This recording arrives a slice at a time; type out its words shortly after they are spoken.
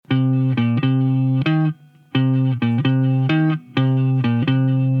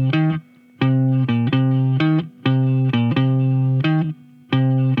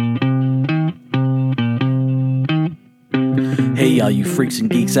freaks and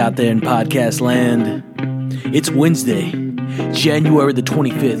geeks out there in podcast land. It's Wednesday, January the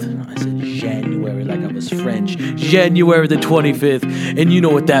 25th. I said January like I was French. January the 25th, and you know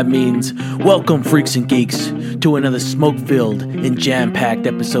what that means. Welcome, freaks and geeks, to another smoke-filled and jam-packed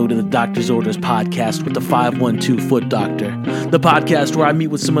episode of the Doctor's Orders podcast with the 512 Foot Doctor. The podcast where I meet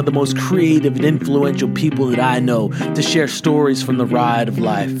with some of the most creative and influential people that I know to share stories from the ride of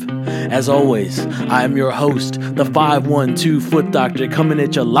life. As always, I am your host, the 512 Foot Doctor, coming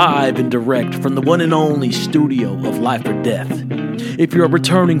at you live and direct from the one and only studio of Life or Death. If you're a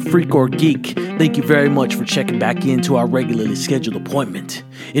returning freak or geek, thank you very much for checking back into our regularly scheduled appointment.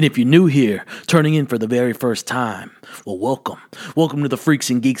 And if you're new here, turning in for the very first time, well, welcome. Welcome to the Freaks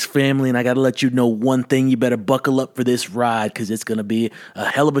and Geeks family, and I gotta let you know one thing: you better buckle up for this ride, because it's gonna be a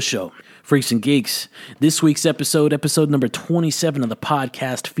hell of a show. Freaks and Geeks, this week's episode number 27 of the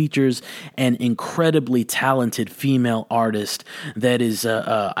podcast, features an incredibly talented female artist that is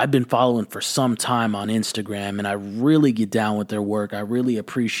I've been following for some time on Instagram, and I really get down with their work. I really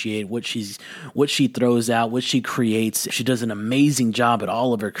appreciate what she throws out, what she creates. She does an amazing job at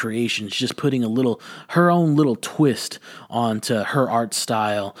all of her creations, just putting her own little twist onto her art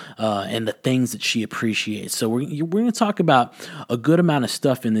style and the things that she appreciates. So we're going to talk about a good amount of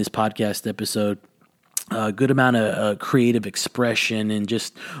stuff in this podcast episode. A good amount of creative expression and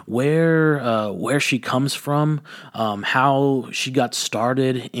just where she comes from, how she got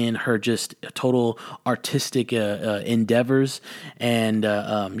started in her just total artistic endeavors, and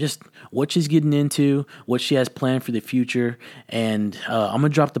just what she's getting into, what she has planned for the future. And I'm gonna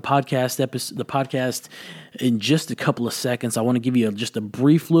drop the podcast in just a couple of seconds. I want to give you just a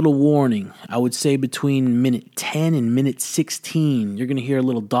brief little warning. I would say between minute 10 and minute 16, you're going to hear a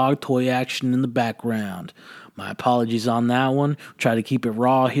little dog toy action in the background. My apologies on that one. Try to keep it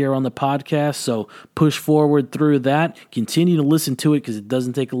raw here on the podcast, so push forward through that. Continue to listen to it because it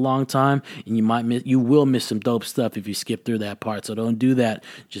doesn't take a long time, and you will miss some dope stuff if you skip through that part. So don't do that.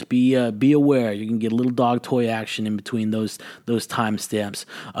 Just be aware. You can get a little dog toy action in between those timestamps.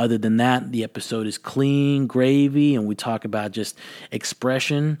 Other than that, the episode is clean gravy, and we talk about just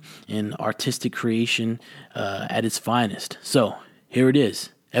expression and artistic creation at its finest. So here it is,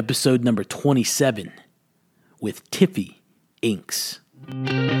 episode number 27. With Tiffy Inks.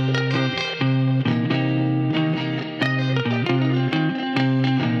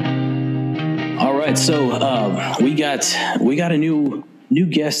 All right, so we got a new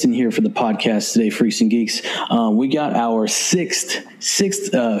guest in here for the podcast today, Freaks and Geeks. We got our sixth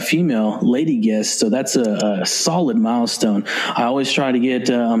female lady guest, so that's a solid milestone. I always try to get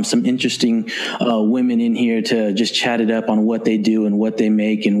some interesting women in here to just chat it up on what they do and what they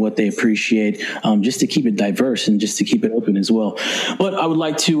make and what they appreciate, just to keep it diverse and just to keep it open as well. But I would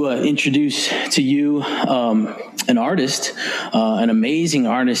like to introduce to you an artist, an amazing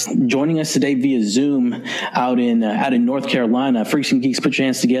artist, joining us today via Zoom out in North Carolina. Freaks and Geeks, put your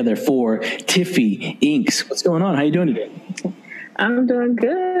hands together for Tiffy Inks. What's going on? How you doing today? I'm doing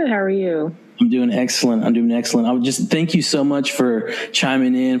good. How are you? I'm doing excellent. I would just thank you so much for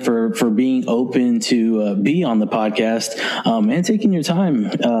chiming in, for being open to be on the podcast, and taking your time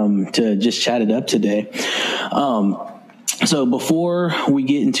to just chat it up today. So before we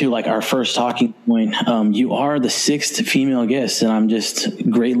get into like our first talking point, you are the sixth female guest, and I'm just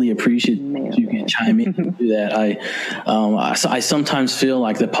greatly appreciative you can chime in and do that. I sometimes feel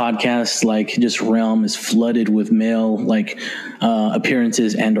like the podcast just realm is flooded with male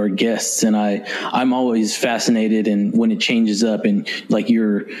appearances and or guests, and I'm always fascinated, and when it changes up and like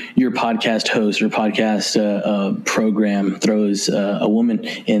your podcast host or podcast program throws a woman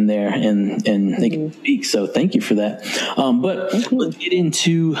in there and they can speak. So thank you for that. But let's get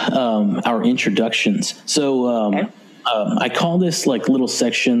into our introductions. So I call this little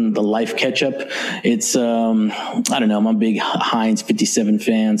section the life catch up. It's I don't know, I'm a big Heinz 57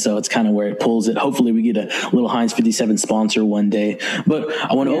 fan, so it's kind of where it pulls it. Hopefully we get a little Heinz 57 sponsor one day. But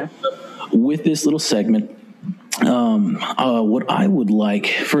I want to open up with this little segment. What I would like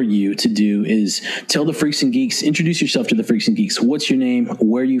for you to do is tell the Freaks and Geeks, introduce yourself to the Freaks and Geeks. What's your name?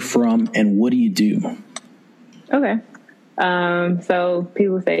 Where are you from? And what do you do? Okay. So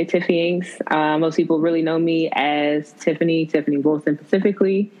people say Tiffy Inks. Most people really know me as Tiffany Wilson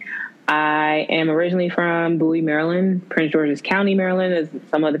specifically. I am originally from Bowie, Maryland, Prince George's County, Maryland, as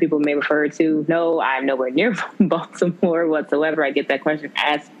some other people may refer to. No, I'm nowhere near Baltimore whatsoever. I get that question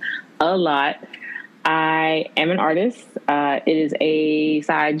asked a lot. I am an artist. It is a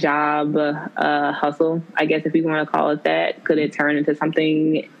side job, hustle, I guess, if you want to call it that. Could it turn into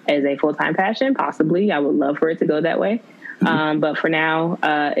something as a full-time passion? Possibly. I would love for it to go that way. But for now,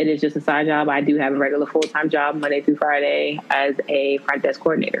 it is just a side job. I do have a regular full-time job Monday through Friday as a front desk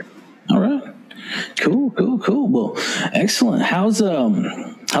coordinator. All right. Cool. Well, excellent. How's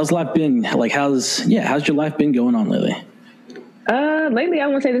life been? Like, how's your life been going on lately? Lately, I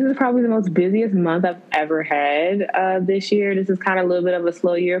want to say this is probably the most busiest month I've ever had this year. This is kind of a little bit of a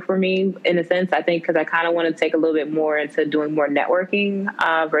slow year for me in a sense, I think, because I kind of want to take a little bit more into doing more networking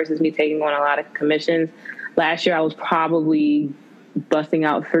versus me taking on a lot of commissions. Last year, I was probably busting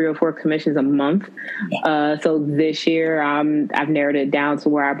out 3 or 4 commissions a month. So this year, I've narrowed it down to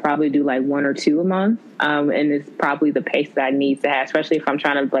where I probably do like 1 or 2 a month. And it's probably the pace that I need to have, especially if I'm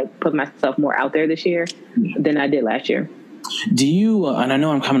trying to like put myself more out there this year than I did last year. Do you, and I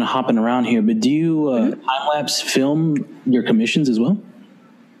know I'm kind of hopping around here, but do you time-lapse film your commissions as well?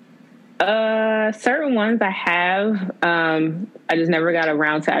 Certain ones I have. I just never got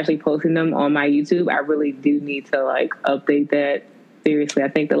around to actually posting them on my YouTube. I really do need to like update that. Seriously, I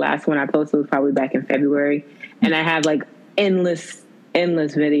think the last one I posted was probably back in February, and I have like endless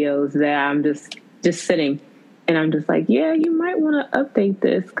videos that I'm just sitting, and I'm just like, yeah, you might want to update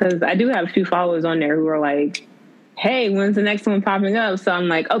this, because I do have a few followers on there who are like, hey, when's the next one popping up? So I'm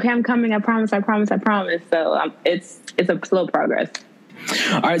like, okay, I'm coming. I promise. So it's a slow progress.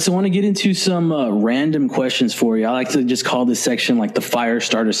 All right, so I want to get into some random questions for you. I like to just call this section like the fire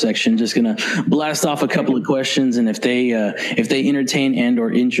starter section. Just gonna blast off a couple of questions, and if they entertain and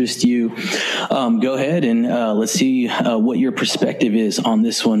or interest you, go ahead and let's see what your perspective is on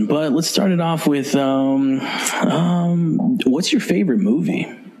this one. But let's start it off with what's your favorite movie?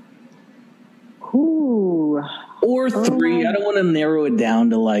 Ooh. Or 3. I don't want to narrow it down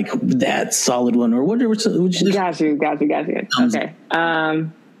to like that solid one, or whatever. Got you. Okay.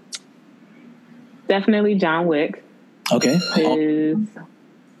 Definitely John Wick. Okay. Is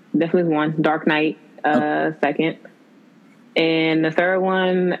definitely one. Dark Knight, second. And the third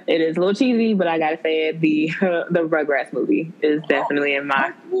one, it is a little cheesy, but I gotta say it, the Rugrats movie is definitely in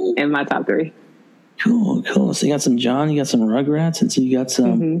my top 3. Cool. So you got some John, you got some Rugrats, and so you got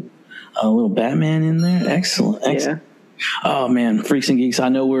some a little Batman in there. Excellent. Yeah. Oh man, Freaks and Geeks. I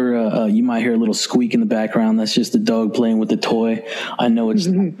know we're you might hear a little squeak in the background. That's just the dog playing with the toy. I know it's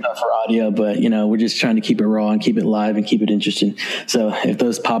not for audio, but we're just trying to keep it raw and keep it live and keep it interesting. So if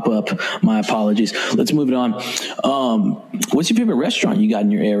those pop up, my apologies. Let's move it on. What's your favorite restaurant you got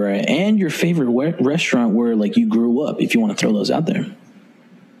in your area, and your favorite restaurant where like you grew up, if you want to throw those out there?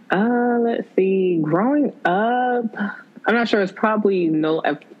 Let's see. Growing up, I'm not sure. I'm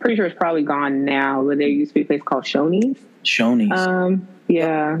pretty sure it's probably gone now, but there used to be a place called Shoney's.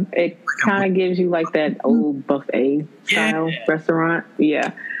 Yeah, it kind of gives you like that old buffet style restaurant.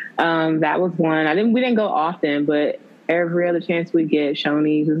 Yeah, that was one. We didn't go often, but every other chance we get,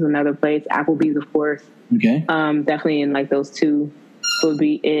 Shoney's is another place. Applebee's, of course. Okay. Definitely in like those 2 would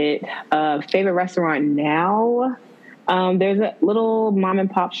be it. Favorite restaurant now. There's a little mom and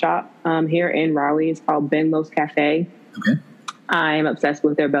pop shop here in Raleigh. It's called Benlow's Cafe. Okay. I am obsessed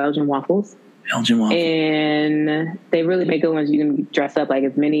with their Belgian waffles. And they really make good ones. You can dress up like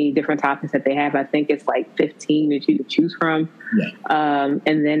as many different toppings that they have. I think it's like 15 that you can choose from. Yeah.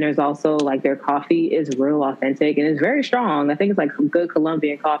 And then there's also like their coffee is real authentic and it's very strong. I think it's like good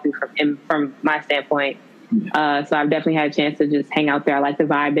Colombian coffee from my standpoint. Yeah. So I've definitely had a chance to just hang out there. I like the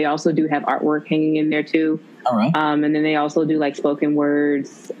vibe. They also do have artwork hanging in there too. All right. And then they also do like spoken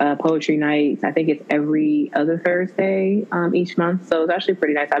words, poetry nights. I think it's every other Thursday each month. So it's actually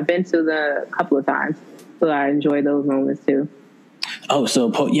pretty nice. I've been to a couple of times, so I enjoy those moments too. Oh,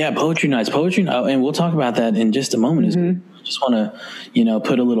 so poetry nights, and we'll talk about that in just a moment. I just want to,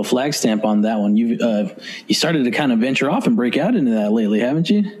 put a little flag stamp on that one. You started to kind of venture off and break out into that lately, haven't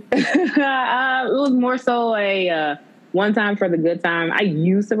you? It was more so a one time for the good time. I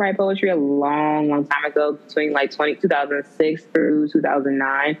used to write poetry a long time ago, between like 2006 through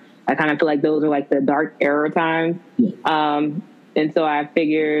 2009. I kind of feel like those are like the dark era times. Yeah. And so I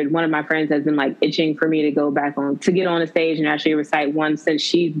figured one of my friends has been like itching for me to go back to get on a stage and actually recite one, since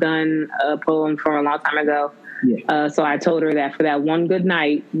she's done a poem from a long time ago. Yeah. So I told her that for that one good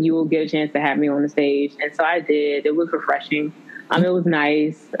night, you will get a chance to have me on the stage. And so I did. It was refreshing. It was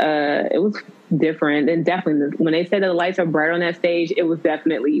nice. It was different. And definitely when they said that the lights are bright on that stage, it was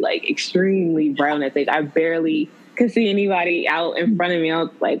definitely like extremely bright on that stage. I barely could see anybody out in front of me. I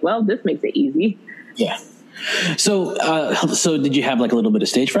was like, well, this makes it easy. Yeah. So did you have like a little bit of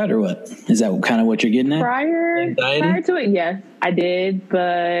stage fright or what? Is that kind of what you're getting at? Prior to it, yes, I did.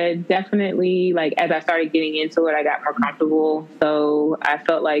 But definitely, like, as I started getting into it, I got more comfortable. So I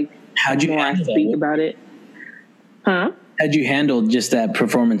felt like how'd you speak about it. Huh? How'd you handle just that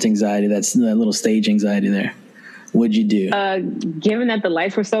performance anxiety, that little stage anxiety there? What'd you do? Given that the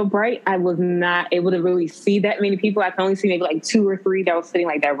lights were so bright, I was not able to really see that many people. I could only see maybe like 2 or 3 that was sitting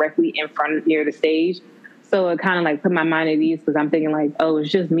like directly in front near the stage. So it kind of like put my mind at ease because I'm thinking like, oh,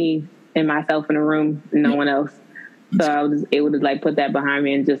 it's just me and myself in a room, no one else. So I was able to like put that behind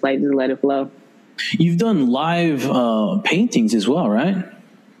me and just let it flow. You've done live paintings as well, right?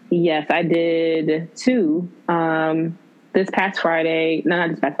 Yes, I did 2. This past Friday, no,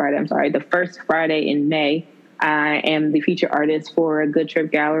 not this past Friday, I'm sorry. The first Friday in May, I am the featured artist for a Good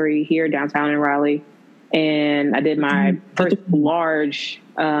Trip Gallery here downtown in Raleigh. And I did my first large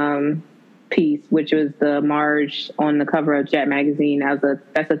piece, which was the Marge on the cover of Jet magazine.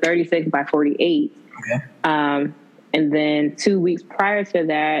 That's a 36 by 48. Okay. And then 2 weeks prior to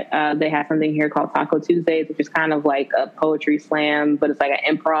that, they had something here called Taco Tuesdays, which is kind of like a poetry slam, but it's like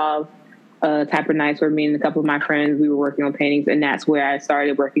an improv type of nights where me and a couple of my friends, we were working on paintings. And that's where I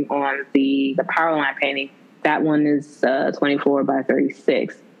started working on the power line painting. That one is 24 by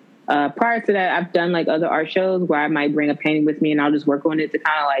 36. Prior to that, I've done like other art shows where I might bring a painting with me and I'll just work on it to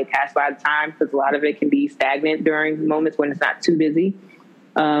kind of like pass by the time, because a lot of it can be stagnant during moments when it's not too busy.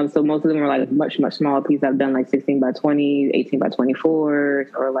 So most of them are like much, much smaller pieces. I've done like 16 by 20, 18 by 24,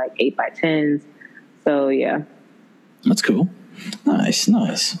 or like 8 by 10s. So yeah. That's cool. Nice.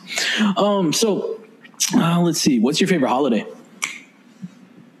 So let's see. What's your favorite holiday?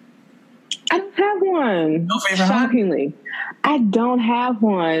 I don't have one. No favorite Shockingly. I don't have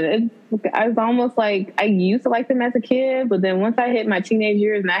one. It's almost like I used to like them as a kid, but then once I hit my teenage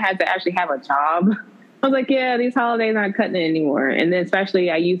years and I had to actually have a job, I was like, yeah, these holidays aren't cutting it anymore. And then especially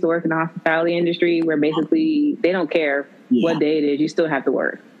I used to work in the hospitality industry where basically they don't care what day it is. You still have to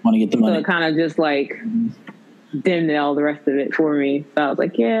work. Want to get the money. So it kind of just like dimmed all the rest of it for me. So I was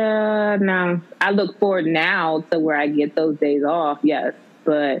like, yeah, no. I look forward now to where I get those days off, yes.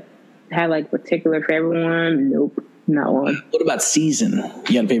 But have like a particular favorite one? Nope, not one. What about season?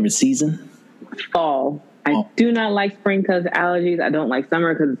 You got a favorite season? Fall. I do not like spring because of allergies. I don't like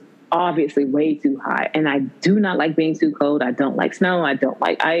summer because it's obviously way too hot. And I do not like being too cold. I don't like snow. I don't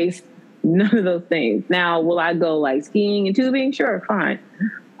like ice. None of those things. Now, will I go like skiing and tubing? Sure, fine.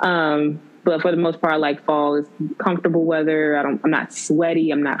 But for the most part, I like fall. It's comfortable weather. I'm not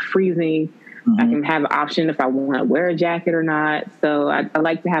sweaty. I'm not freezing. Mm-hmm. I can have an option if I want to wear a jacket or not. So I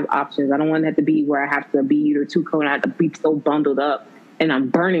like to have options. I don't want it to be where I have to be either too cold and I have to be so bundled up and I'm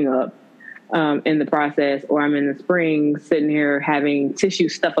burning up in the process, or I'm in the spring sitting here having tissue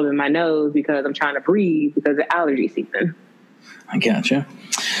stuff up in my nose because I'm trying to breathe because of allergy season. I gotcha.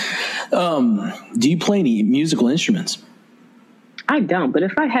 Do you play any musical instruments? I don't, but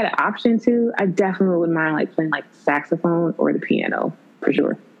if I had an option to, I definitely wouldn't mind like playing like saxophone or the piano for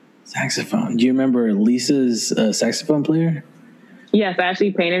sure. Saxophone. Do you remember Lisa's saxophone player? Yes, I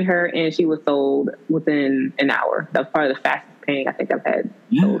actually painted her and she was sold within an hour. That was probably the fastest painting I think I've had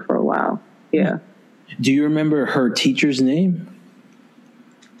sold for a while. Yeah. Do you remember her teacher's name?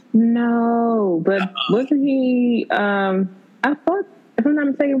 No, but wasn't he, I thought, if I'm not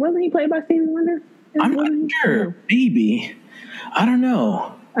mistaken, wasn't he played by Stevie Wonder? I'm not sure. Maybe. I don't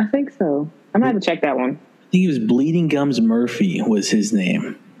know. I think so. I'm going to have to check that one. I think he was Bleeding Gums Murphy was his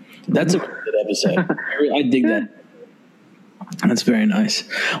name. That's a good episode. I dig that. That's very nice.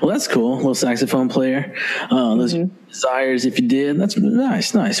 Well, that's cool. Little saxophone player. Those desires, if you did, that's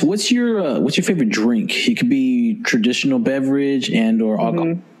nice. What's your favorite drink? It could be traditional beverage and or alcohol.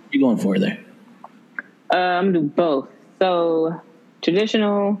 What are you going for there? I'm gonna do both. So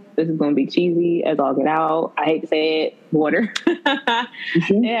traditional. This is going to be cheesy as all get out. I hate to say it. Water.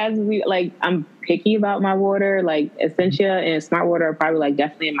 It has to be like I'm picky about my water. Like Essentia and Smart Water are probably like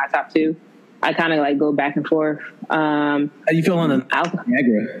definitely in my top 2. I kind of like go back and forth. How do you feel on the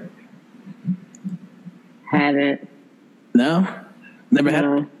Niagara? Haven't. No? Never had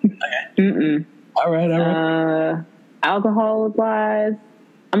it? Okay. All right. Alcohol-wise,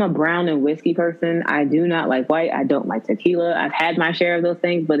 I'm a brown and whiskey person. I do not like white. I don't like tequila. I've had my share of those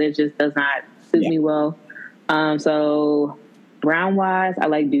things, but it just does not suit me well. So brown-wise, I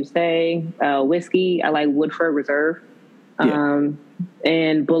like Douce. Whiskey, I like Woodford Reserve.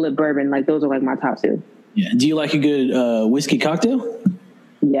 And Bullet Bourbon. Like those are like my top 2. Yeah. Do you like a good whiskey cocktail?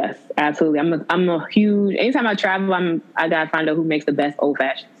 Yes, absolutely. I'm a huge. Anytime I travel, I gotta find out who makes the best old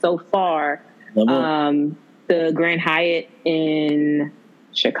fashioned. So far, the Grand Hyatt in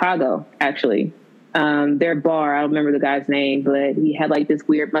Chicago, actually, their bar. I don't remember the guy's name, but he had like this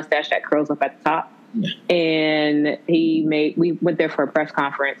weird mustache that curls up at the top. Yeah. And we went there for a press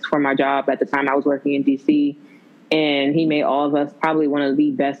conference for my job at the time. I was working in DC. And he made all of us probably one of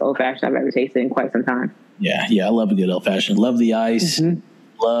the best old fashioned I've ever tasted in quite some time. Yeah. I love a good old fashioned. Love the ice.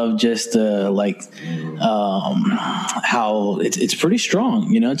 love just how it's pretty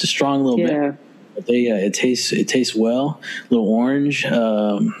strong. It's a strong little bit. But it tastes well. A little orange, just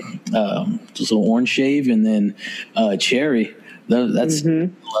a little orange shave, and then cherry. That's I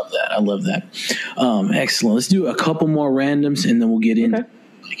love that. Excellent. Let's do a couple more randoms, and then we'll get into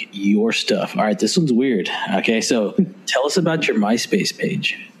your stuff. All right, this one's weird. Okay, so tell us about your MySpace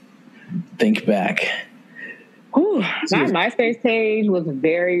page. Think back. Ooh, my MySpace page was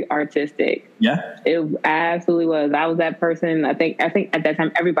very artistic. Yeah, it absolutely was. I was that person. I think at that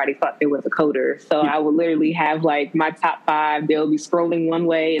time everybody thought there was a coder. So I would literally have like my top 5. They'll be scrolling one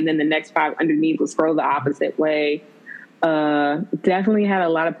way, and then the next 5 underneath will scroll the opposite way. Definitely had a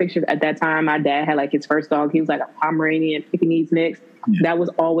lot of pictures at that time. My dad had like his first dog. He was like a Pomeranian Pekingese mix. That was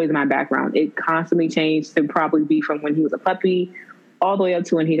always my background. It constantly changed to probably be from when he was a puppy all the way up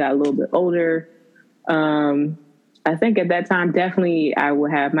to when he got a little bit older. I think at that time, definitely I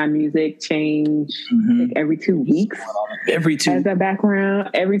would have my music change like every 2 weeks. As a background,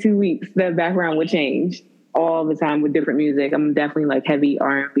 every 2 weeks, the background would change all the time with different music. I'm definitely like heavy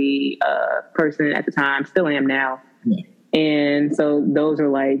R&B person at the time, still am now. Yeah. And so those are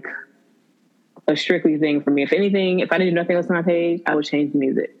like a strictly thing for me. If anything, if I didn't do nothing else on my page, I would change the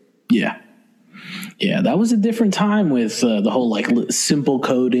music. Yeah. Yeah, that was a different time with the whole like simple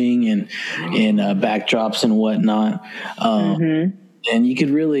coding and backdrops and whatnot. And you could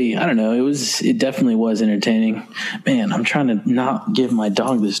really, I don't know, it definitely was entertaining. Man, I'm trying to not give my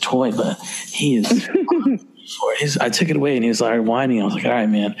dog this toy, but he is. I took it away and he was like whining. I was like, all right,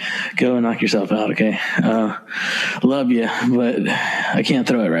 man, go and knock yourself out. Okay. Love you, but I can't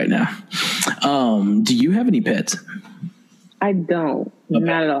throw it right now. Do you have any pets? I don't. Okay.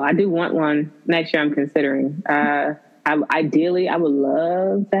 Not at all. I do want one next year. I'm considering. Ideally, I would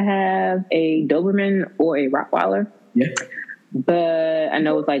love to have a Doberman or a Rottweiler. Yeah. But I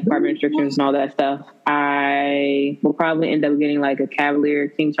know with like apartment restrictions and all that stuff, I will probably end up getting like a Cavalier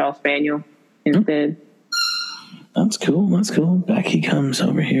King Charles Spaniel instead. That's cool. That's cool. Back he comes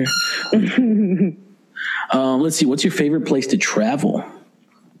over here. Let's see. What's your favorite place to travel?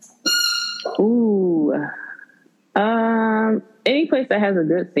 Ooh. Any place that has a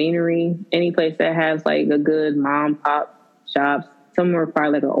good scenery, any place that has like a good mom pop shops, somewhere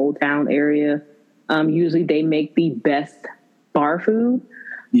probably like an old town area. Usually they make the best bar food.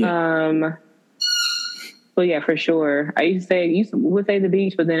 Yeah. So yeah, for sure. I would say the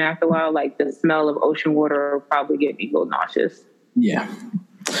beach, but then after a while, like the smell of ocean water will probably get me a little nauseous. Yeah.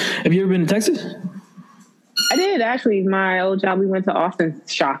 Have you ever been to Texas? I did actually. My old job, we went to Austin.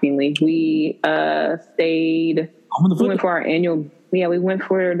 Shockingly, we stayed. We went for our annual. Yeah, we went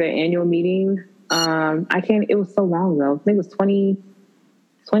for the annual meeting. It was so long ago. I think it was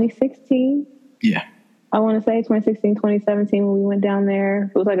 2016. Yeah. I want to say 2016, 2017 when we went down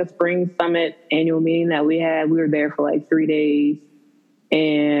there. It was like a spring summit annual meeting that we had. We were there for like 3 days.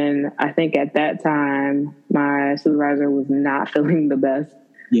 And I think at that time, my supervisor was not feeling the best.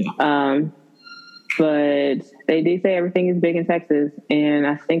 Yeah. But they did say everything is big in Texas. And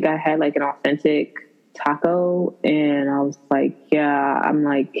I think I had like an authentic taco. And I was like, yeah, I'm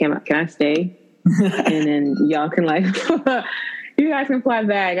like, can I stay? And then y'all can like... You guys can fly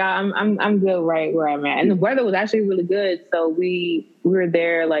back. I'm good right where I'm at. And the weather was actually really good. So we were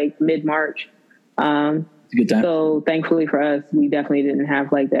there like mid-March. It's a good time. So thankfully for us, we definitely didn't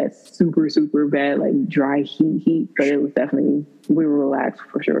have like that super, super bad, like dry heat. But it was definitely, we were relaxed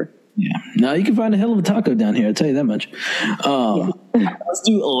for sure. Yeah. No, you can find a hell of a taco down here. I'll tell you that much. Let's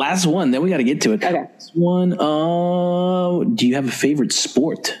do a last one. Then we got to get to it. Okay. Last one. Do you have a favorite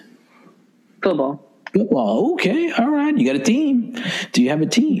sport? Football. Football. Okay. All right. You got a team. Do you have a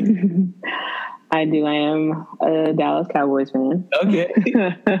team? I do. I am a Dallas Cowboys fan. Okay.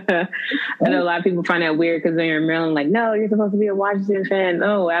 I know a lot of people find that weird because when you're in Maryland, like, no, you're supposed to be a Washington fan.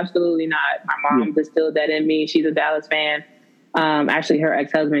 No, absolutely not. My mom distilled that in me. She's a Dallas fan. Actually, her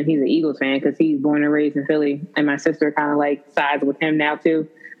ex-husband, he's an Eagles fan because he's born and raised in Philly. And my sister kind of like sides with him now too.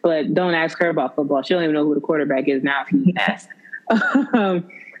 But don't ask her about football. She don't even know who the quarterback is now if you ask.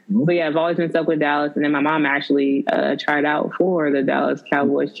 But yeah, I've always been stuck with Dallas. And then my mom actually tried out for the Dallas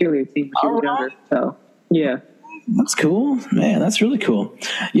Cowboys cheerleading team when she was younger. So, yeah. That's cool. Man, that's really cool.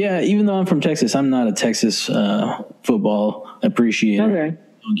 Yeah, even though I'm from Texas, I'm not a Texas football appreciator. Okay.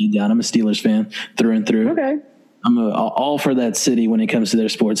 I'll get down. I'm a Steelers fan through and through. Okay. I'm all for that city when it comes to their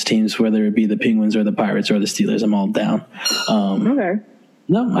sports teams, whether it be the Penguins or the Pirates or the Steelers. I'm all down. Okay.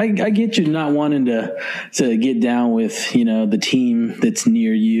 No, I get you not wanting to get down with, the team that's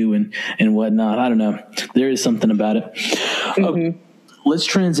near you and whatnot. I don't know. There is something about it. Mm-hmm. Okay, let's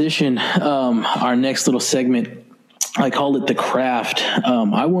transition our next little segment I call it the craft.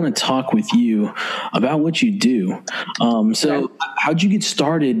 I want to talk with you about what you do. So how'd you get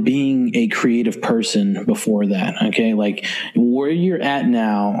started being a creative person before that? Okay. Like where you're at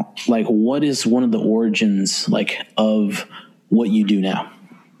now, like what is one of the origins like of what you do now?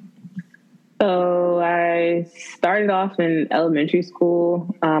 So I started off in elementary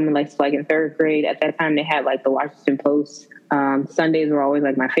school, like in third grade. At that time, they had like the Washington Post. Sundays were always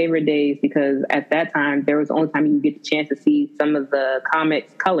like my favorite days because at that time there was the only time you get the chance to see some of the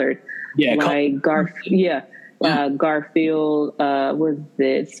comics colored. Yeah, like Garfield, was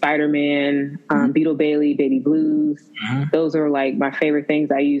the Spider-Man, Beetle Bailey, Baby Blues. Those are like my favorite things.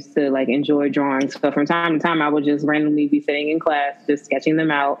 I used to like enjoy drawing. So from time to time, I would just randomly be sitting in class, just sketching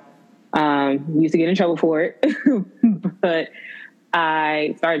them out. Used to get in trouble for it, but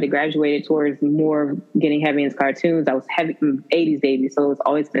I started to graduate towards more getting heavy into cartoons. I was heavy 80s baby, so it's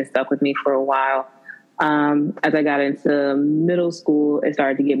always been stuck with me for a while. As I got into middle school, it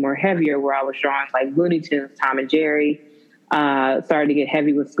started to get more heavier where I was drawing like Looney Tunes, Tom and Jerry. Started to get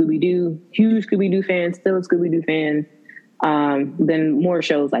heavy with Scooby-Doo, huge Scooby-Doo fan, still a Scooby-Doo fan. Then more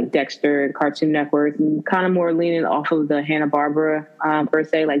shows like Dexter, Cartoon Network, and kind of more leaning off of the Hanna-Barbera, per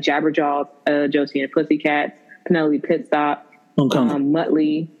se, like Jabberjaw, Josie and the Pussycats, Penelope Pitstop,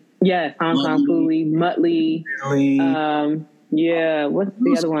 Muttley. Yes, Hong Kong Phooey, Muttley. Yeah, what's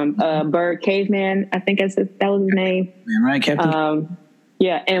the other one? Bird Caveman, I think that was his name. Man, right, Captain?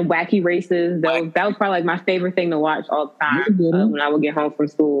 Yeah, and Wacky Races. That was probably like my favorite thing to watch all the time when I would get home from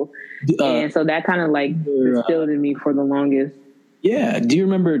school. And so that kind of like instilled in me for the longest. Yeah. Do you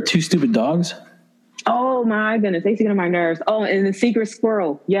remember Two Stupid Dogs? Oh my goodness, they used to get on my nerves. Oh, and the Secret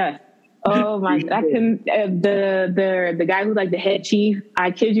Squirrel. Yes. Oh my! I couldn't. The guy who's like the head chief. I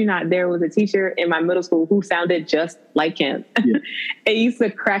kid you not. There was a teacher in my middle school who sounded just like him. Yeah. It used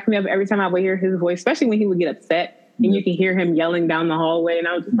to crack me up every time I would hear his voice, especially when he would get upset and you can hear him yelling down the hallway. And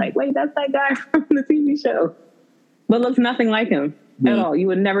I was just like, "Wait, that's that guy from the TV show," but looks nothing like him at all. You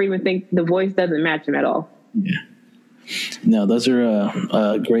would never even think the voice doesn't match him at all. Yeah. No, those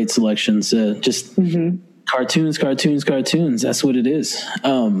are great selections. Just. Cartoons. That's what it is.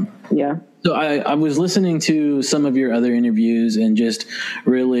 Yeah. So I was listening to some of your other interviews and just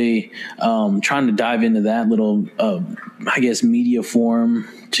really trying to dive into that little, I guess, media form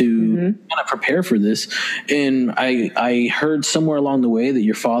to kind of prepare for this. And I heard somewhere along the way that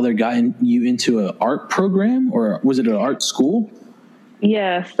your father got you into an art program, or was it an art school?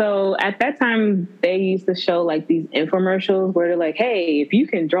 Yeah, so at that time, they used to show like these infomercials where they're like, hey, if you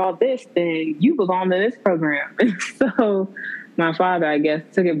can draw this, then you belong to this program. So my father, I guess,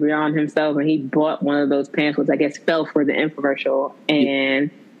 took it beyond himself and he bought one of those pamphlets, I guess, fell for the infomercial. And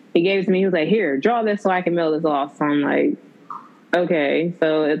he gave it to me. He was like, here, draw this so I can mail this off. So I'm like, okay.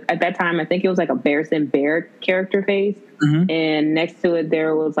 So at that time, I think it was like a Bearson Bear character face. And next to it,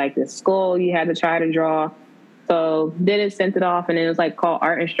 there was like this skull you had to try to draw. So did it, sent it off, and it was like called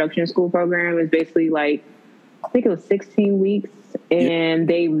Art Instruction School Program. It's basically like, I think it was 16 weeks, and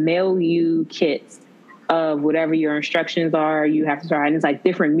they mail you kits of whatever your instructions are. You have to try, and it's like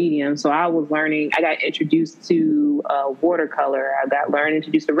different mediums. So I got introduced to watercolor. I got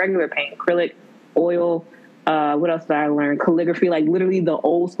introduced to regular paint, acrylic, oil. What else did I learn? Calligraphy, like literally the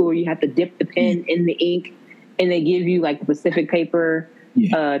old school. You have to dip the pen in the ink, and they give you like specific paper.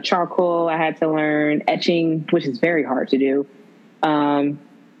 Charcoal, I had to learn etching, which is very hard to do. And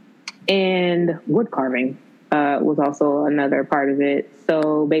wood carving was also another part of it.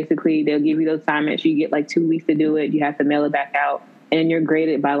 So basically, they'll give you those assignments. You get like 2 weeks to do it. You have to mail it back out. And you're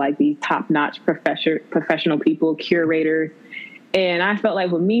graded by like these top-notch professional people, curators. And I felt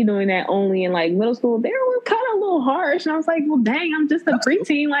like with me doing that only in like middle school, they were kind of a little harsh. And I was like, well, dang, I'm just a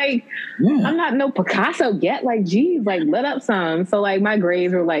preteen. Like, I'm not no Picasso yet. Like, geez, like let up some. So like my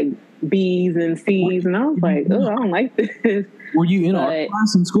grades were like B's and C's. And I was like, oh, I don't like this. Were you in art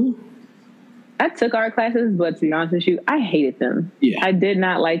class in school? I took art classes, but to be honest with you, I hated them. Yeah. I did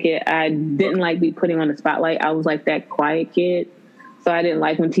not like it. I didn't like being putting on the spotlight. I was like that quiet kid. So I didn't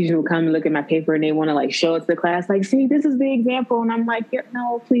like when teachers would come and look at my paper and they want to like show it to the class, like, see, this is the example. And I'm like,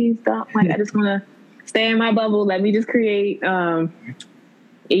 no, please don't. Like, I just want to stay in my bubble. Let me just create.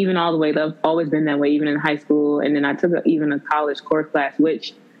 Even all the way, I've always been that way, even in high school. And then I took even a college course class,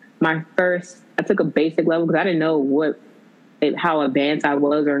 which I took a basic level because I didn't know how advanced I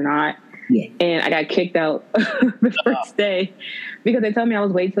was or not. Yeah. And I got kicked out the first day because they told me I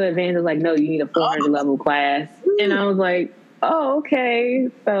was way too advanced. I was like, no, you need a 400 level class. And I was like, oh, okay.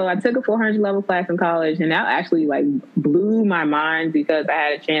 So I took a 400 level class in college, and that actually like blew my mind because I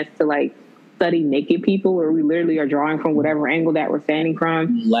had a chance to like study naked people where we literally are drawing from whatever angle that we're standing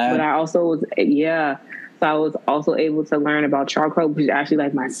from. But I also was, So I was also able to learn about charcoal, which is actually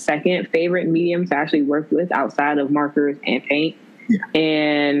like my second favorite medium to actually work with outside of markers and paint. Yeah.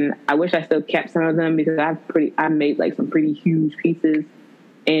 And I wish I still kept some of them because I made like some pretty huge pieces,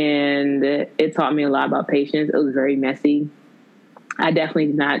 and it taught me a lot about patience. It was very messy. I definitely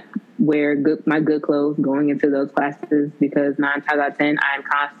did not wear my good clothes going into those classes because 9 times out of 10, I'm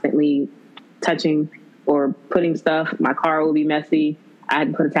constantly touching or putting stuff. My car will be messy. I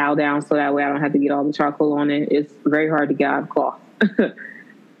had to put a towel down so that way I don't have to get all the charcoal on it. It's very hard to get out of cloth.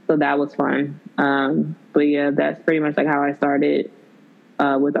 So that was fun. But yeah, that's pretty much like how I started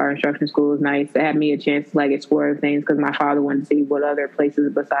with art instruction school. It was nice. It had me a chance to like explore things because my father wanted to see what other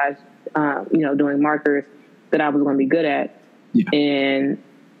places besides, doing markers that I was going to be good at. Yeah. And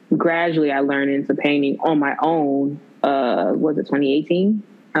gradually I learned into painting on my own. Was it 2018?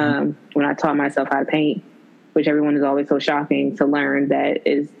 When I taught myself how to paint, which everyone is always so shocking to learn that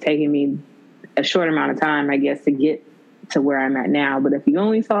it's taking me a short amount of time, I guess, to get to where I'm at now. But if you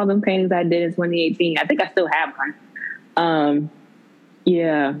only saw them paintings I did in 2018, I think I still have one.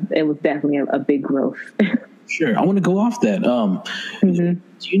 Yeah, it was definitely a big growth. Sure. I want to go off that.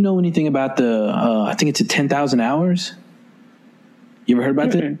 Do you know anything about I think it's 10,000 hours? You ever heard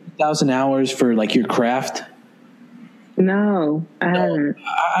about the 10,000 hours for like your craft? No, I haven't.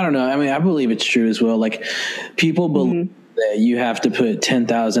 I don't know. I mean, I believe it's true as well. Like people believe that you have to put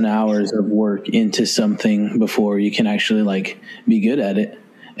 10,000 hours of work into something before you can actually like be good at it.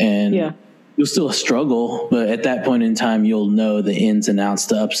 And you'll still struggle, but at that point in time, you'll know the ins and outs,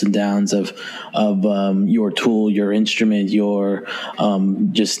 the ups and downs of your tool, your instrument, your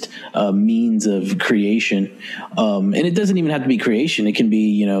means of creation. And it doesn't even have to be creation; it can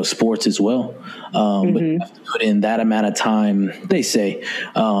be sports as well. But you have to put in that amount of time, they say,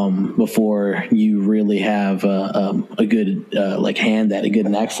 before you really have a good hand at a good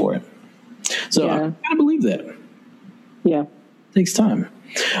knack for it. So I kind of believe that. Yeah, it takes time.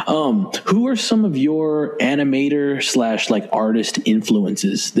 Who are some of your animator / artist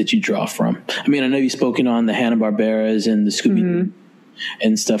influences that you draw from? I mean, I know you've spoken on the Hanna-Barberas and the Scooby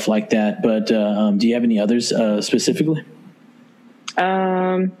and stuff like that, but do you have any others specifically?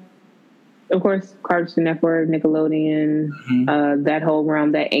 Of course, Cartoon Network, Nickelodeon, that whole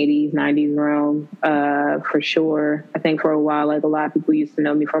realm, that 80s, 90s realm, for sure. I think for a while, like a lot of people used to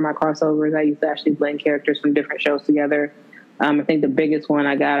know me for my crossovers. I used to actually blend characters from different shows together. I think the biggest one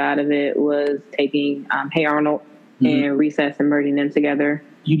I got out of it was taking Hey Arnold and Recess and merging them together.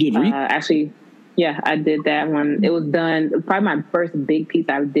 You did actually, yeah, I did that one. It was done, probably my first big piece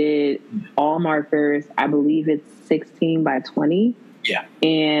I did, all markers. I believe it's 16 by 20. Yeah.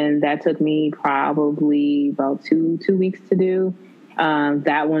 And that took me probably about two weeks to do.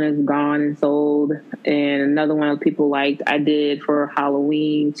 That one is gone and sold. And another one people liked, I did for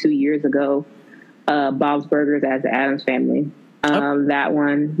Halloween 2 years ago. Bob's Burgers as the Addams Family. That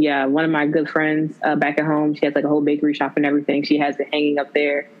one, one of my good friends back at home, she has like a whole bakery shop and everything. She has it hanging up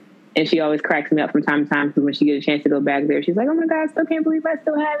there, and she always cracks me up from time to time because when she gets a chance to go back there, she's like, "Oh my God, I still can't believe I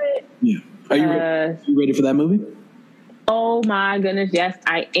still have it." Yeah. Are you ready for that movie? Oh my goodness, yes,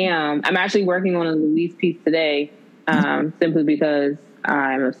 I am. I'm actually working on a Louise piece today, simply because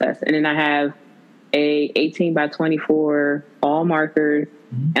I'm obsessed. And then I have a 18 by 24 all markers.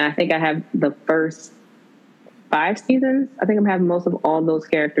 And I think I have the first 5 seasons. I think I'm having most of all those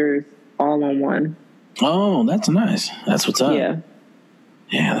characters all on one. Oh, that's nice. That's what's up. Yeah.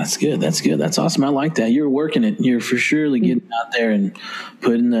 Yeah, that's good. That's good. That's awesome. I like that. You're working it. You're for surely getting out there and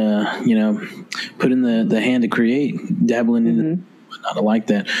putting the hand to create, dabbling in whatnot. I like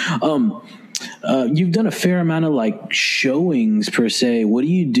that. You've done a fair amount of like showings per se. What do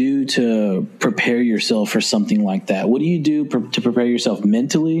you do to prepare yourself for something like that? What do you do to prepare yourself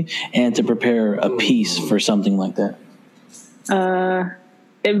mentally and to prepare a piece for something like that?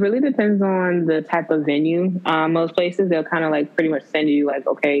 It really depends on the type of venue. Most places, they'll kind of like pretty much send you like,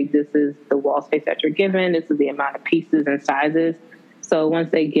 okay, this is the wall space that you're given. This is the amount of pieces and sizes. So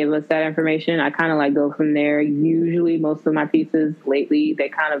once they give us that information, I kind of like go from there. Usually most of my pieces lately, they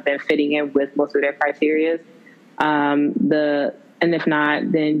kind of been fitting in with most of their criteria. And if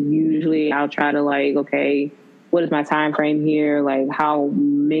not, then usually I'll try to like, okay, what is my time frame here? Like how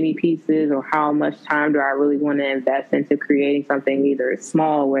many pieces or how much time do I really want to invest into creating something, either it's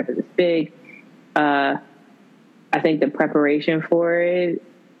small or whether it's big? I think the preparation for it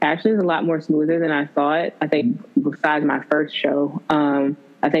actually is a lot more smoother than I thought. I think besides my first show,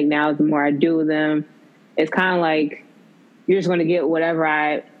 I think now the more I do with them, it's kind of like you're just going to get whatever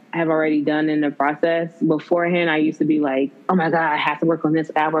I have already done in the process. Beforehand, I used to be like, oh my God, I have to work on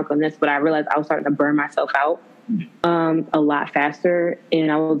this, I got to work on this. But I realized I was starting to burn myself out a lot faster,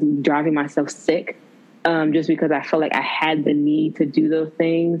 and I was driving myself sick. just because I felt like I had the need to do those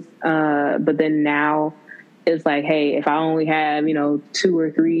things. But then now it's like, hey, if I only have, 2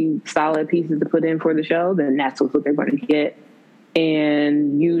 or 3 solid pieces to put in for the show, then that's what they're going to get.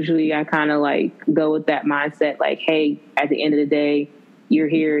 And usually I kind of like go with that mindset, like, hey, at the end of the day, you're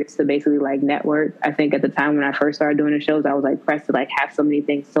here to basically like network. I think at the time when I first started doing the shows, I was like pressed to like have so many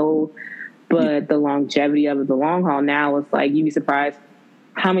things sold. But the longevity of it, the long haul now, it's like you'd be surprised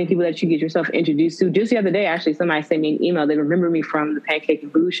how many people that you get yourself introduced to. Just the other day, actually, somebody sent me an email. They remember me from the Pancake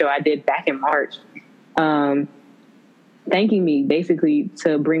and Booze show I did back in March, thanking me basically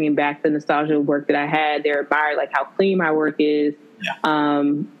to bringing back the nostalgia of work that I had. They admired like how clean my work is.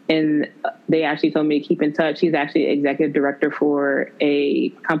 Yeah. And they actually told me to keep in touch. He's actually executive director for a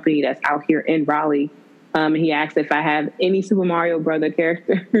company that's out here in Raleigh. And he asked if I have any Super Mario Brother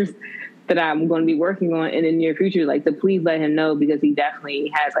characters that I'm going to be working on in the near future, like to please let him know, because he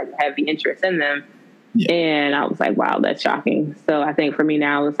definitely has like heavy interest in them. Yeah. And I was like, wow, that's shocking. So I think for me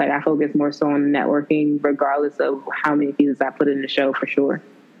now, it's like I focus more so on networking, regardless of how many pieces I put in the show, for sure.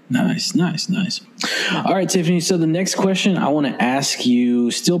 Nice. All right, Tiffany. So the next question I want to ask you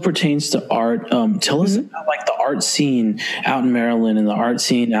still pertains to art. Tell us about like the art scene out in Maryland and the art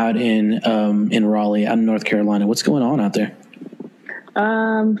scene out in Raleigh, out in North Carolina. What's going on out there?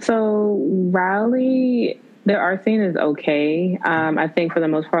 So Raleigh, their art scene is okay. I think for the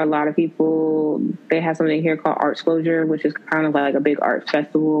most part, a lot of people, they have something here called Artsclosure, which is kind of like a big art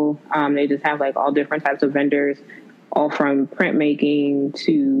festival. They just have like all different types of vendors, all from printmaking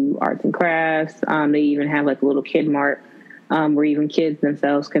to arts and crafts. They even have like a little kid mart, where even kids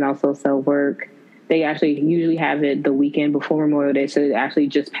themselves can also sell work. They actually usually have it the weekend before Memorial Day. So it actually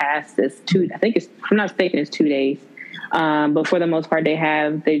just passed this I think it's, if I'm not mistaken, it's 2 days. But for the most part,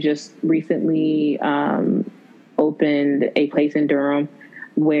 they just recently opened a place in Durham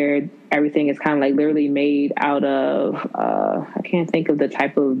where everything is kind of like literally made out of, I can't think of the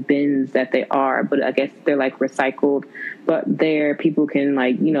type of bins that they are, but I guess they're like recycled. But there, people can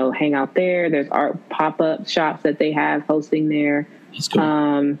like, hang out there. There's art pop-up shops that they have hosting there. That's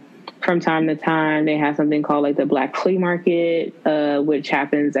cool. From time to time, they have something called like the Black Flea Market, which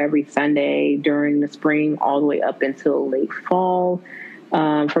happens every Sunday during the spring all the way up until late fall.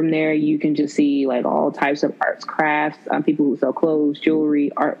 From there, you can just see like all types of arts, crafts, people who sell clothes,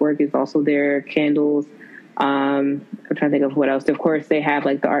 jewelry, artwork is also there, candles. I'm trying to think of what else. Of course, they have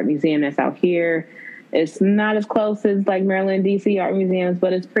like the art museum that's out here. It's not as close as like Maryland, D.C. art museums,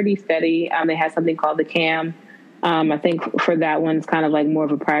 but it's pretty steady. They have something called the CAM. I think for that one, it's kind of like more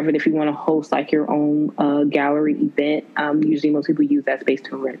of a private, if you want to host like your own gallery event. Usually most people use that space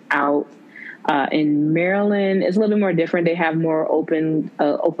to rent out. In Maryland, it's a little bit more different. They have more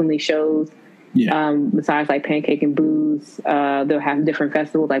openly shows. Yeah. Besides like Pancake and Booze, they'll have different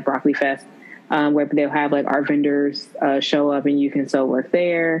festivals like Broccoli Fest, where they'll have like art vendors show up and you can sell work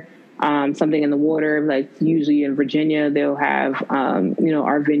there. Something in the water, like usually in Virginia, they'll have,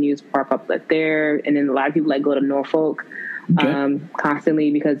 art venues pop up like there. And then a lot of people like go to Norfolk constantly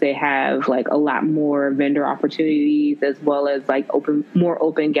because they have like a lot more vendor opportunities, as well as like more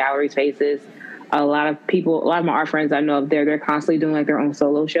open gallery spaces. A lot of my art friends I know up there, they're constantly doing like their own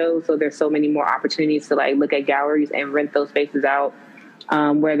solo shows. So there's so many more opportunities to like look at galleries and rent those spaces out.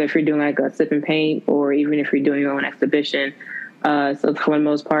 Whether if you're doing like a sip and paint, or even if you're doing your own exhibition. So for the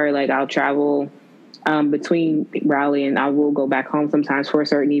most part, like I'll travel between Raleigh and I will go back home sometimes for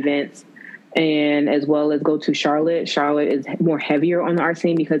certain events, and as well as go to Charlotte. Charlotte is more heavier on the art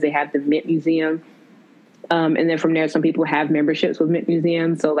scene because they have the Mint Museum. And then from there, some people have memberships with Mint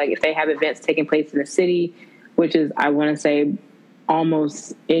Museum. So like if they have events taking place in the city, which is, I want to say,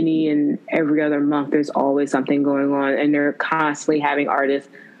 almost any and every other month, there's always something going on, and they're constantly having artists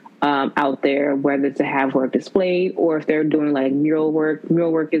out there, whether to have work displayed or if they're doing like mural work.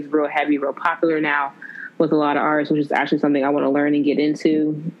 Mural work is real heavy, real popular now with a lot of artists, which is actually something I want to learn and get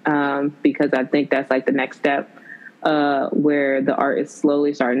into, because I think that's like the next step, where the art is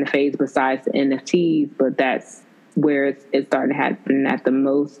slowly starting to phase besides the NFTs, but that's where it's starting to happen at the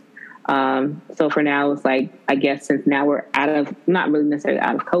most. So for now, it's like, I guess since now we're not really necessarily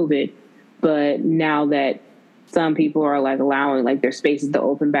out of COVID, but now that some people are like allowing like their spaces to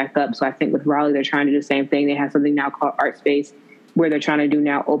open back up. So I think with Raleigh, they're trying to do the same thing. They have something now called Art Space, where they're trying to do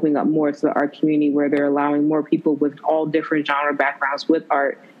now opening up more to the art community, where they're allowing more people with all different genre backgrounds with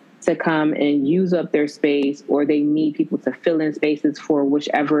art to come and use up their space, or they need people to fill in spaces for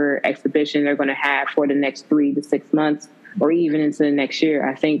whichever exhibition they're going to have for the next 3 to 6 months, or even into the next year.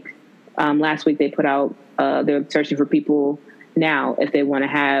 I think last week they put out, they're searching for people now. If they want to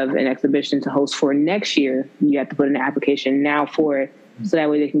have an exhibition to host for next year, you have to put in an application now for it. so that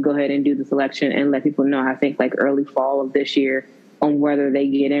way they can go ahead and do the selection and let people know, I think, like early fall of this year on whether they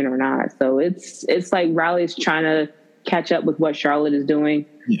get in or not. So it's like Riley's trying to catch up with what Charlotte is doing.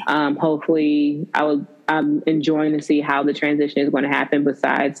 Yeah. Hopefully I'm enjoying to see how the transition is going to happen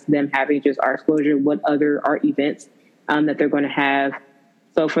besides them having just art exposure, what other art events that they're going to have.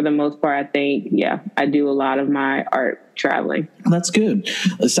 So for the most part, I think, yeah, I do a lot of my art traveling. That's good.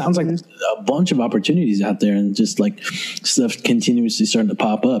 It sounds like a bunch of opportunities out there and just like stuff continuously starting to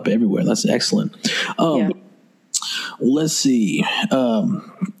pop up everywhere. That's excellent. Let's see.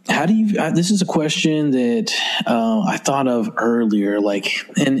 How do you, this is a question that I thought of earlier, like,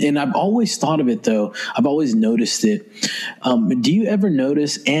 and I've always thought of it though. I've always noticed it. Do you ever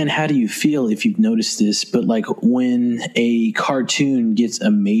notice, and how do you feel if you've noticed this, but like when a cartoon gets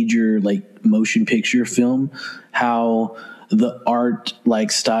a major like motion picture film, how the art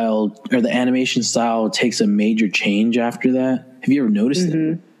like style or the animation style takes a major change after that? Have you ever noticed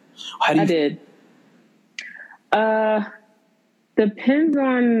it? How do you I did. Depends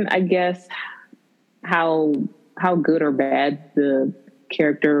on, I guess, how good or bad the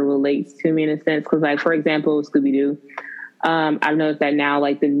character relates to me in a sense. Because, like, for example, Scooby-Doo, I've noticed that now,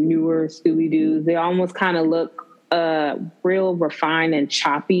 like the newer Scooby-Doos, they almost kind of look real refined and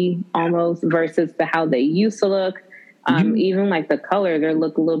choppy almost versus how they used to look. Even like the color, they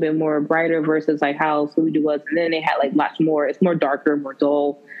look a little bit more brighter versus like how Scooby-Doo was. And then they had like lots more, it's more darker, more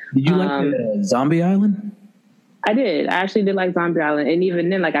dull. Did you like Zombie Island? I did. I actually did like Zombie Island. And even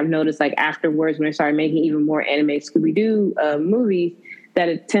then, like I've noticed like afterwards when they started making even more anime Scooby-Doo movies, that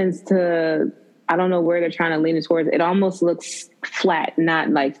it tends to, I don't know where they're trying to lean it towards. It almost looks flat, not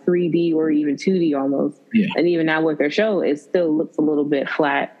like 3D or even 2D almost. Yeah. And even now with their show, it still looks a little bit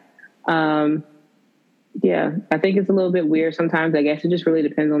flat. Yeah, I think it's a little bit weird sometimes. I guess it just really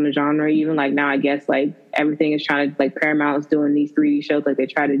depends on the genre. Even like now, I guess like everything is trying to, like Paramount's doing these 3D shows like they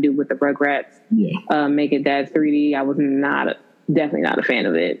try to do with the Rugrats. Yeah. Make it that 3D. I was definitely not a fan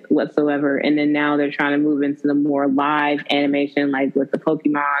of it whatsoever. And then now they're trying to move into the more live animation, like with the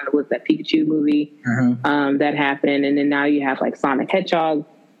Pokemon, with that Pikachu movie that happened. And then now you have like Sonic Hedgehog.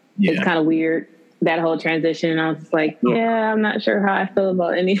 Yeah. It's kind of weird, that whole transition. I was just like, yeah, I'm not sure how I feel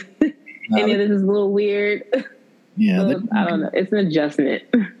about any of this is a little weird. Yeah. I don't know. It's an adjustment.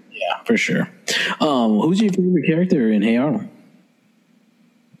 Yeah, for sure. Who's your favorite character in Hey Arnold?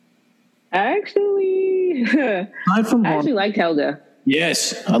 I actually liked Helga.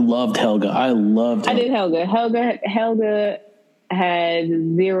 Yes, I loved Helga. I did Helga. Helga had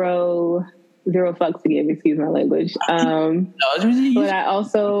zero fucks to give, excuse my language. But I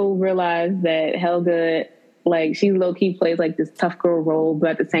also realized that Helga, like, she low-key plays like this tough girl role,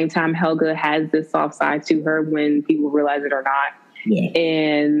 but at the same time, Helga has this soft side to her when people realize it or not. Yeah.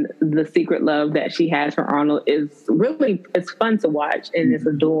 And the secret love that she has for Arnold is really, it's fun to watch and it's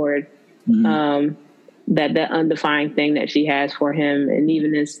adored. That undefined thing that she has for him. And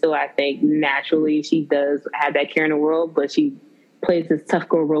even then still, I think naturally she does have that care in the world, but she plays this tough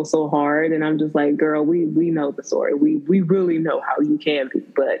girl role so hard. And I'm just like, girl, we know the story. We really know how you can be,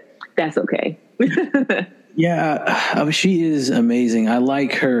 but that's okay. Yeah, she is amazing. I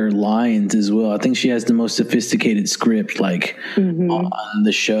like her lines as well. I think she has the most sophisticated script, like on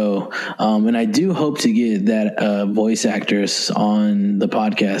the show. And I do hope to get that voice actress on the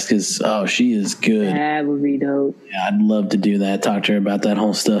podcast because she is good. That would be dope. Yeah, I'd love to do that. Talk to her about that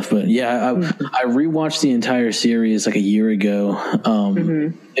whole stuff. But yeah, I rewatched the entire series like a year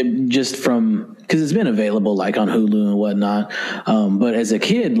ago. Just from because it's been available like on Hulu and whatnot. But as a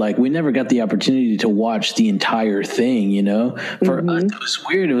kid, like we never got the opportunity to watch the entire thing, you know. For us, it was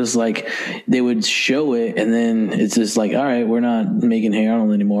weird. It was like they would show it and then it's just like, all right, we're not making Hey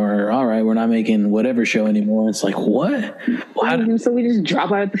Arnold anymore, or all right, we're not making whatever show anymore. It's like, what? So we just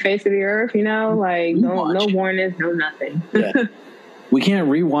drop out the face of the earth, you know, like no warnings, no nothing. Yeah. We can't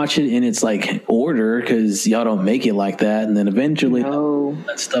rewatch it in its like order because y'all don't make it like that, and then eventually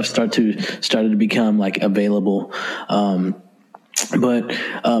that stuff started to become like available. But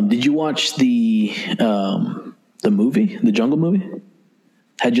did you watch the movie, the Jungle movie?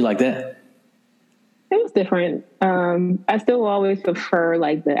 How'd you like that? It was different. I still always prefer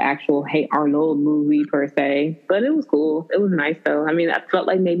like the actual Hey Arnold movie per se, but it was cool. It was nice though. I mean, I felt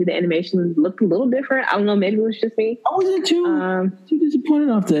like maybe the animation looked a little different. I don't know. Maybe it was just me. I wasn't too disappointed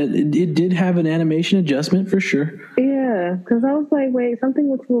off that. It did have an animation adjustment for sure. Yeah, because I was like, wait,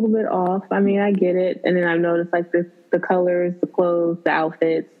 something looks a little bit off. I mean, I get it. And then I've noticed like the colors, the clothes, the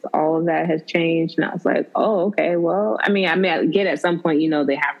outfits, all of that has changed. And I was like, oh, okay, well, I mean, I get at some point, you know,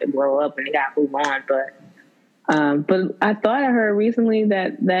 they have to grow up and they got to move on. But I thought I heard recently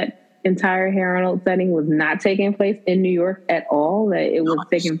that entire Hey Arnold setting was not taking place in New York at all, that it was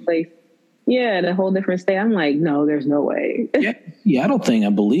taking place, in a whole different state. I'm like, no, there's no way. Seattle thing, I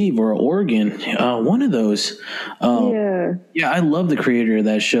believe, or Oregon, one of those. Yeah, I love the creator of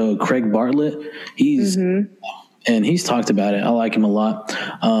that show, Craig Bartlett. And he's talked about it. I like him a lot.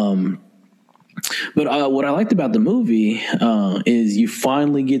 But what I liked about the movie is you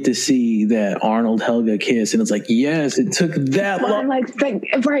finally get to see that Arnold Helga kiss, and it's like, yes, it took that long. Right?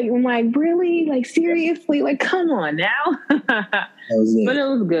 I'm like, really? Like, seriously? Like, come on now. But it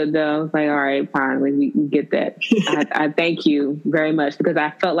was good though. It's like, all right, finally we get that. I thank you very much, because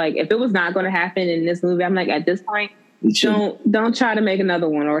I felt like if it was not going to happen in this movie, I'm like, at this point, don't try to make another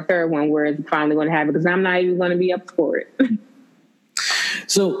one or a third one where it's finally going to happen, because I'm not even going to be up for it.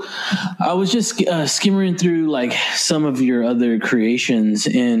 So I was just skimming through like some of your other creations,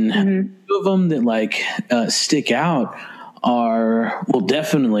 and two of them that like stick out are, well,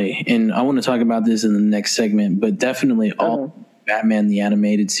 definitely, and I want to talk about this in the next segment, but definitely all Batman the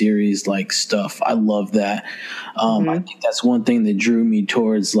Animated Series like stuff. I love that. I think that's one thing that drew me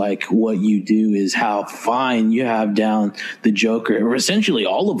towards like what you do, is how fine you have down the Joker, or essentially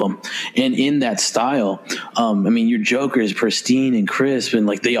all of them, and in that style. I mean, your Joker is pristine and crisp, and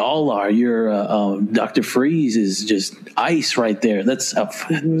like they all are. Your Dr. Freeze is just ice right there. That's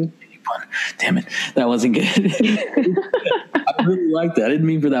damn it, that wasn't good. I really like that. I didn't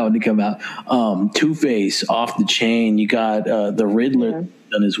mean for that one to come out. Two-Face off the chain. You got the Riddler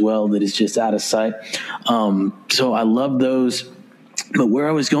done as well, that is just out of sight. So I love those. But where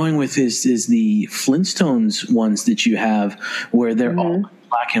I was going with this is the Flintstones ones that you have, where they're all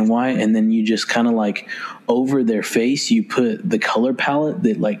black and white, and then you just kind of like over their face you put the color palette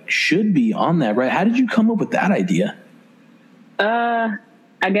that like should be on that, right? How did you come up with that idea?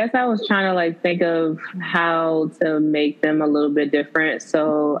 I guess I was trying to like think of how to make them a little bit different.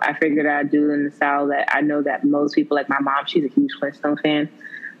 So I figured I'd do in the style that I know that most people, like my mom, she's a huge Flintstone fan.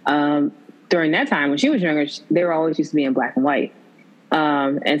 During that time when she was younger, they were always used to be in black and white.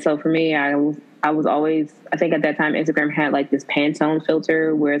 And so for me, I was always, I think at that time, Instagram had like this Pantone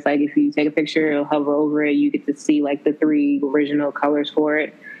filter where it's like, if you take a picture, it'll hover over it. You get to see like the 3 original colors for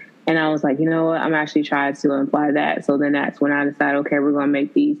it. And I was like, you know what? I'm actually trying to imply that. So then that's when I decided, okay, we're going to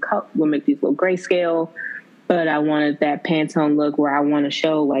make these little grayscale, but I wanted that Pantone look where I want to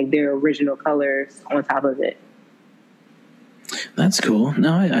show like their original colors on top of it. That's cool.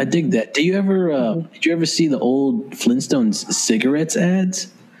 No, I dig that. Did you ever see the old Flintstones cigarettes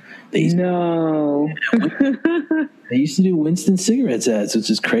ads? No. They used to do Winston cigarettes ads, which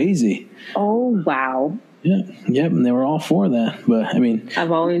is crazy. Oh, wow. Yeah, and they were all for that. But I mean,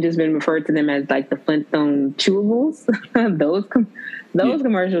 I've only just been referred to them as like the Flintstone chewables. those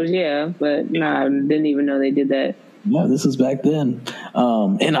commercials, but no, I didn't even know they did that. Yeah, this was back then.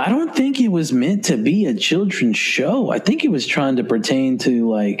 And I don't think it was meant to be a children's show. I think it was trying to pertain to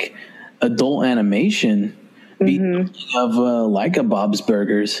like adult animation, of like a Bob's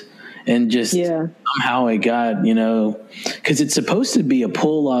Burgers. And just somehow it got, because it's supposed to be a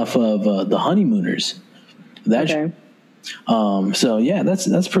pull off of the Honeymooners. So yeah,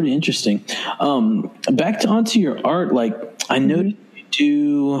 that's pretty interesting. Back onto your art, like I noticed you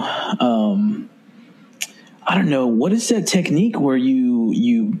do. I don't know, what is that technique where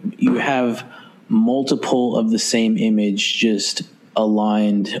you have multiple of the same image just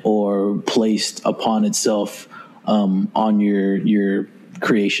aligned or placed upon itself on your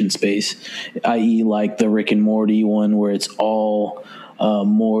creation space, i.e. like the Rick and Morty one where it's all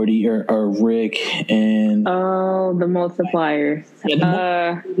Morty or Rick and the multipliers.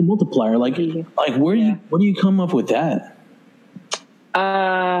 The multiplier. Like where do you come up with that?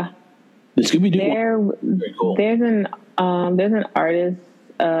 The Scooby-Doo one. Very cool. There's an artist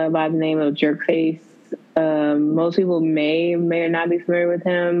by the name of Jerkface. Most people may or not be familiar with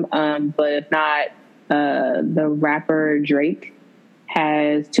him, but if not, the rapper Drake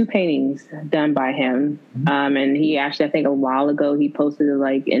has 2 paintings done by him. And he actually, I think a while ago, he posted it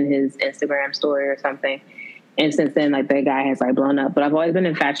like in his Instagram story or something. And since then, like that guy has like blown up. But I've always been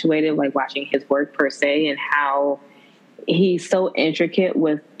infatuated like watching his work per se, and how he's so intricate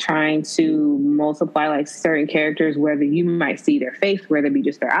with trying to multiply like certain characters, whether you might see their face, whether it be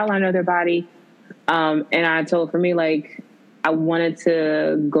just their outline of their body. And I told, for me, like, I wanted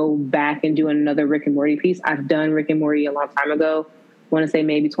to go back and do another Rick and Morty piece. I've done Rick and Morty a long time ago. I want to say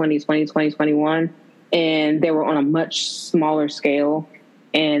maybe 2020, 2021. And they were on a much smaller scale.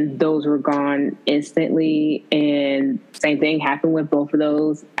 And those were gone instantly. And same thing happened with both of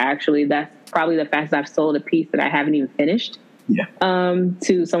those. Actually, that's probably the fastest I've sold a piece that I haven't even finished.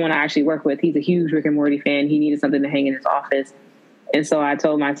 To someone I actually work with. He's a huge Rick and Morty fan. He needed something to hang in his office. And so I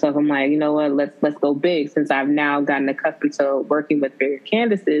told myself, I'm like, you know what, let's go big. Since I've now gotten accustomed to working with bigger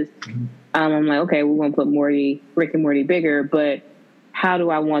canvases, I'm like, okay, we're going to put Rick and Morty bigger, but how do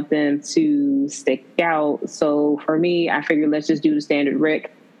I want them to stick out? So for me, I figured let's just do the standard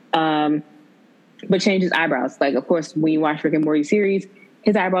Rick, but change his eyebrows. Like, of course, when you watch Rick and Morty series,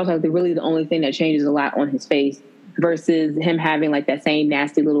 his eyebrows are really the only thing that changes a lot on his face versus him having like that same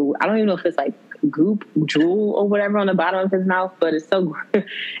nasty little, I don't even know if it's like goop, drool or whatever on the bottom of his mouth, but it's so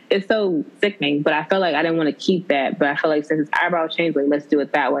sickening. But I felt like I didn't want to keep that, but I felt like since his eyebrows changed, like let's do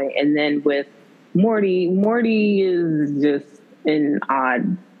it that way. And then with Morty is just an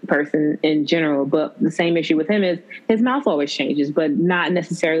odd person in general, but the same issue with him is his mouth always changes, but not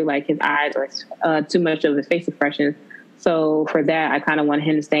necessarily like his eyes or too much of his face expressions. So for that, I kind of wanted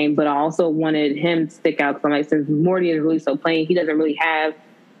him to stay, but I also wanted him to stick out because I'm like, since Morty is really so plain, he doesn't really have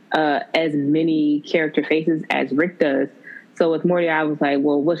as many character faces as Rick does. So with Morty, I was like,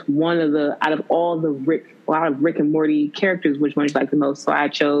 well, which one of the out of Rick and Morty characters, which one do you like the most? So I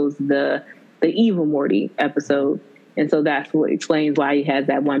chose the evil Morty episode. And so that's what explains why he has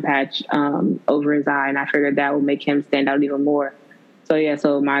that one patch over his eye. And I figured that would make him stand out even more. So yeah,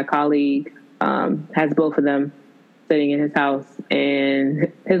 so my colleague has both of them sitting in his house.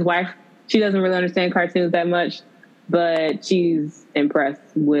 And his wife, she doesn't really understand cartoons that much, but she's impressed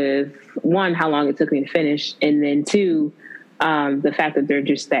with, one, how long it took me to finish. And then two, the fact that they're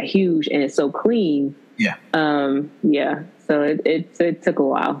just that huge and it's so clean. Yeah. Yeah. So it took a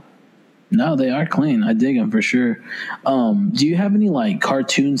while. No, they are clean. I dig them for sure. Do you have any like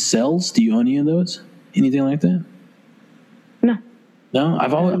cartoon cells? Do you own any of those? Anything like that? No,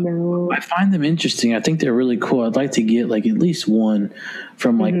 I find them interesting. I think they're really cool. I'd like to get like at least one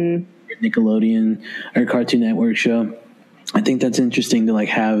from like Nickelodeon or Cartoon Network show. I think that's interesting to like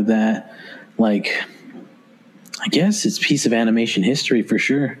have that, like, I guess it's a piece of animation history for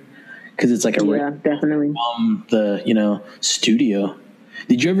sure. Cause it's like definitely the, studio.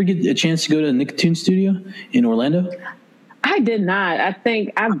 Did you ever get a chance to go to the Nicktoon studio in Orlando? I did not. I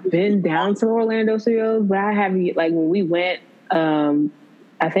think I've been down to Orlando Studios, but I haven't, like when we went, I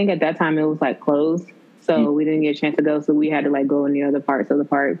think at that time it was like closed. So we didn't get a chance to go. So we had to like go in the other parts of the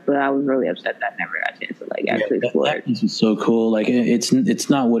park, but I was really upset that I never got a chance to like actually explore it. This was so cool. Like it's not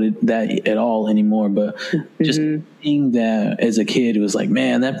that at all anymore, but just seeing that as a kid, it was like,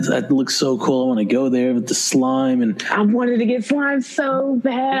 man, that looks so cool. I want to go there with the slime, and I wanted to get slime so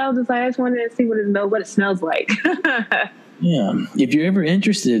bad. I just wanted to see what it smells like. Yeah, if you're ever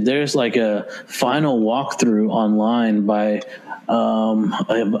interested, there's like a final walkthrough online by a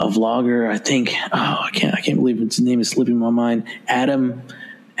vlogger. I think I can't believe his name is slipping my mind. Adam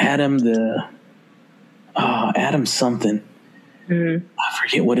something. I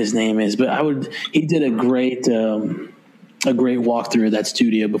forget what his name is, but he did a great walkthrough of that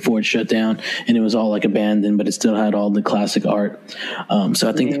studio before it shut down, and it was all like abandoned, but it still had all the classic art. So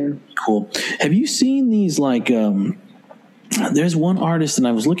I think that's cool. Have you seen these like there's one artist, and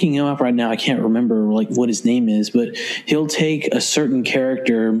I was looking him up right now. I can't remember like what his name is, but he'll take a certain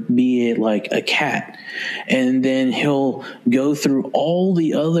character, be it like a cat, and then he'll go through all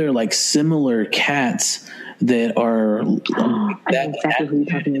the other like similar cats that are exactly who you're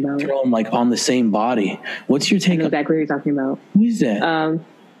talking about. Throw them like on the same body. What's your take? I know exactly what you're talking about. Who is that? I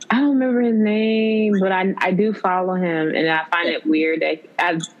don't remember his name, but I do follow him, and I find it weird that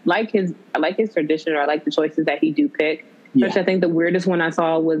I like his tradition, or I like the choices that he do pick. Which I think the weirdest one I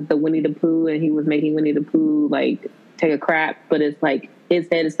saw was the Winnie the Pooh, and he was making Winnie the Pooh like take a crap, but it's like his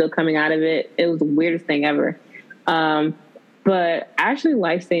head is still coming out of it. It was the weirdest thing ever. But I actually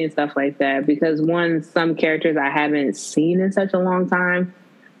like seeing stuff like that because some characters I haven't seen in such a long time.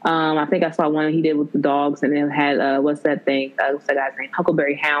 I think I saw one he did with the dogs, and it had what's that thing? What's that guy's name?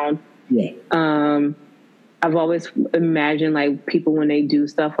 Huckleberry Hound. Yeah. I've always imagined like people when they do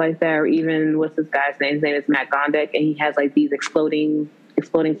stuff like that, or even what's this guy's name? His name is Matt Gondek, and he has like these exploding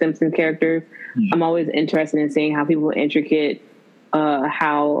Simpson characters. I'm always interested in seeing how people intricate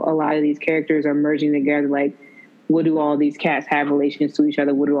how a lot of these characters are merging together. Like, what do all these cats have relations to each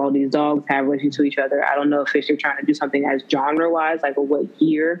other? What do all these dogs have relations to each other? I don't know if they're trying to do something as genre-wise, like what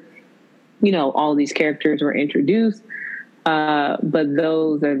year, all these characters were introduced. But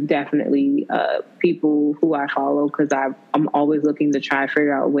those are definitely people who I follow because I'm always looking to try to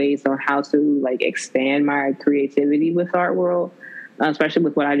figure out ways on how to like expand my creativity with art world, especially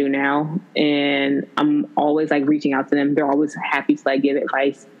with what I do now. And I'm always like reaching out to them. They're always happy to like give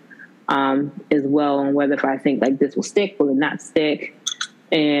advice as well on whether if I think like this will stick, will it not stick.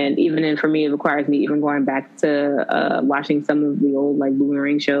 And even for me, it requires me even going back to watching some of the old like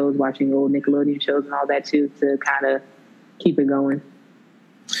Boomerang shows, watching old Nickelodeon shows and all that too, to kind of keep it going.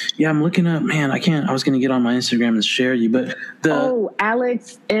 Yeah, I'm looking up. Man, I can't. I was going to get on my Instagram and share you, but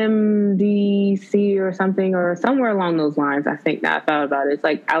Alex MDC or something, or somewhere along those lines. I think now I thought about it. It's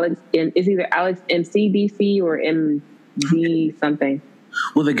like it's either Alex MCDC or MD something.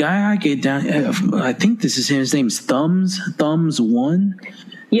 Well, the guy I get down, I think this is him. His name's Thumbs1.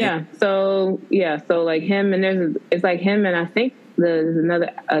 Yeah. So like him, and it's like him, and I think there's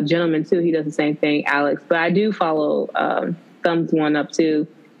another gentleman too. He does the same thing, Alex. But I do follow Thumbs1 up too.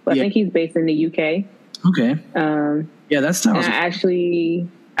 But I think he's based in the UK. Okay. Yeah, that's how.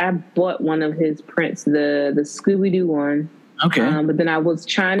 I bought one of his prints, the Scooby Doo one. Okay. But then I was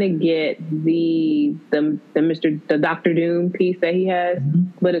trying to get the Doctor Doom piece that he has,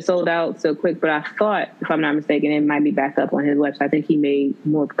 but it sold out so quick. But I thought, if I'm not mistaken, it might be back up on his website. I think he made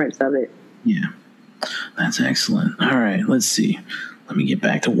more prints of it. Yeah, that's excellent. All right, let's see. Let me get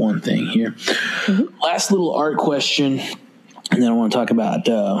back to one thing here. Last little art question, and then I want to talk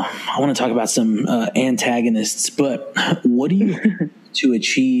about some antagonists. But what do you to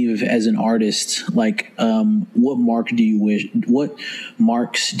achieve as an artist? Like, what marks do you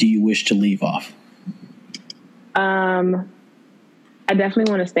wish to leave off? I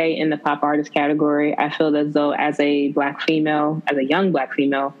definitely want to stay in the pop artist category. I feel as though as a young black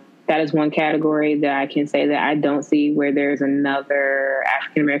female, that is one category that I can say that I don't see where there's another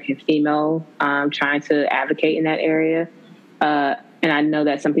African-American female trying to advocate in that area. And I know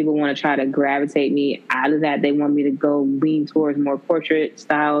that some people want to try to gravitate me out of that. They want me to go lean towards more portrait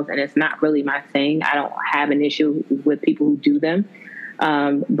styles, and it's not really my thing. I don't have an issue with people who do them.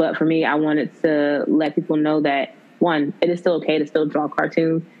 But for me, I wanted to let people know that, one, it is still okay to still draw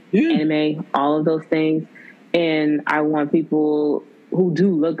cartoons, anime, all of those things. And I want people who do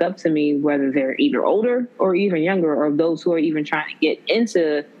look up to me, whether they're either older or even younger, or those who are even trying to get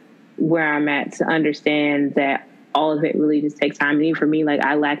into where I'm at, to understand that all of it really just takes time. And even for me, like,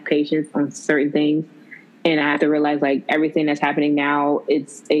 I lack patience on certain things, and I have to realize, like, everything that's happening now,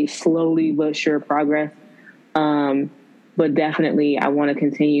 it's a slowly but sure progress. But definitely I want to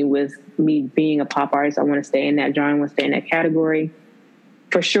continue with me being a pop artist. I want to stay in that genre. I want to stay in that category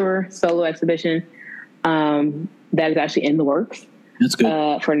for sure. Solo exhibition that is actually in the works. That's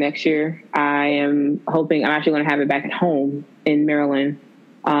good. For next year. I am hoping, I'm actually going to have it back at home in Maryland,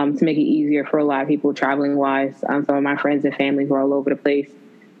 to make it easier for a lot of people traveling wise. Some of my friends and family who are all over the place.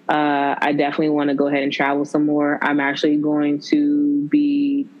 I definitely want to go ahead and travel some more. I'm actually going to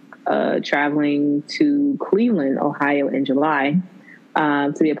be traveling to Cleveland, Ohio in July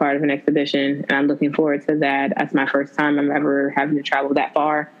to be a part of an exhibition. And I'm looking forward to that. That's my first time I'm ever having to travel that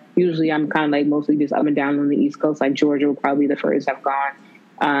far. Usually I'm kind of like mostly just up and down on the East Coast. Like Georgia will probably be the furthest I've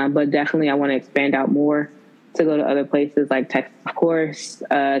gone. But definitely I want to expand out more to go to other places like Texas, of course,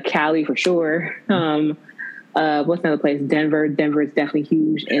 Cali for sure. What's another place? Denver. Denver is definitely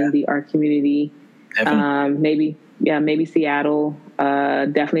huge in the art community. Maybe Seattle.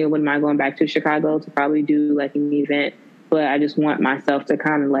 Definitely wouldn't mind going back to Chicago to probably do like an event. But I just want myself to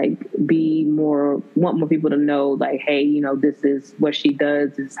kind of like want more people to know, like, hey, you know, this is what she does,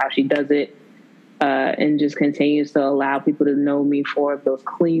 this is how she does it. And just continues to allow people to know me for those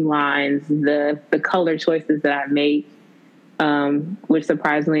clean lines, the color choices that I make, which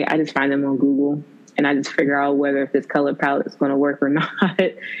surprisingly, I just find them on Google and I just figure out whether if this color palette is going to work or not.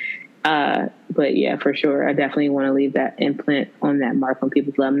 But yeah, for sure. I definitely want to leave that imprint on that mark on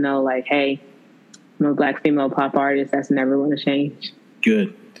people to let them know, like, hey, I'm a black female pop artist. That's never going to change.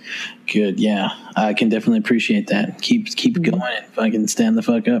 Good. Yeah, I can definitely appreciate that. Keep going and fucking stand the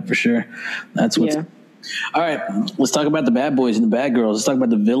fuck up for sure. That's what's. Yeah. All right, let's talk about the bad boys and the bad girls. Let's talk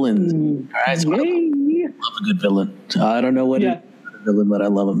about the villains. All right, so I love a good villain. I don't know what it is, a villain, but I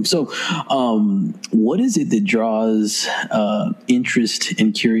love them. So, what is it that draws interest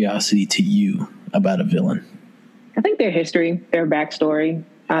and curiosity to you about a villain? I think their history, their backstory.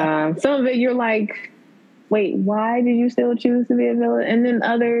 Some of it you're like, wait, why did you still choose to be a villain? And then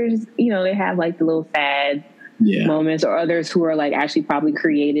others, you know, they have like the little sad moments, or others who are like actually probably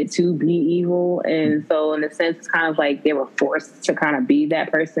created to be evil. And so in a sense, it's kind of like they were forced to kind of be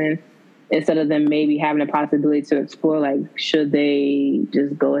that person instead of them maybe having the possibility to explore, like, should they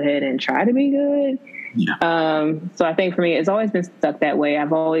just go ahead and try to be good? Yeah. So I think for me, it's always been stuck that way.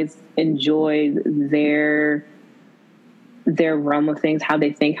 I've always enjoyed their realm of things, how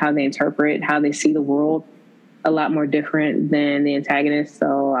they think, how they interpret, how they see the world, a lot more different than the antagonist.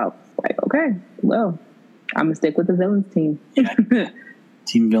 So I was like, okay, well, I'm gonna stick with the villains team.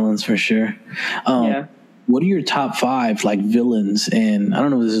 Team villains for sure. What are your top 5 like villains? And I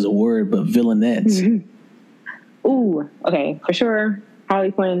don't know if this is a word, but villainettes. Mm-hmm. Ooh, okay, for sure.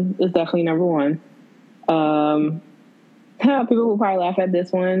 Harley Quinn is definitely number 1. People will probably laugh at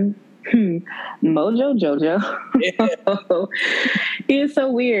this one. Mojo Jojo. He is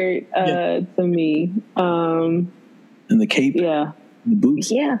so weird to me. And the cape. Yeah. The boots.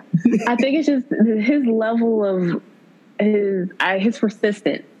 Yeah. I think it's just his level of his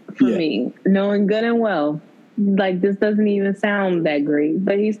persistent for me, knowing good and well, like this doesn't even sound that great,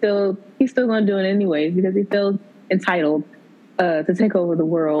 but he's still gonna do it anyways because he feels entitled to take over the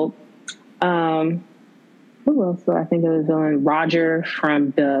world. Who else do I think of as villain? Roger from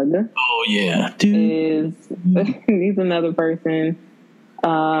Doug. Oh yeah, dude. He's another person.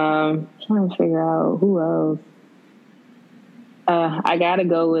 Trying to figure out who else. I gotta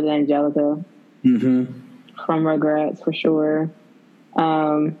go with Angelica from Rugrats for sure.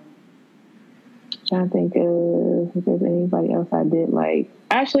 Trying to think of if there's anybody else I did like.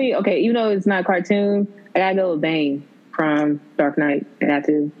 Actually, okay, even though it's not a cartoon, I gotta go with Bane from Dark Knight. I have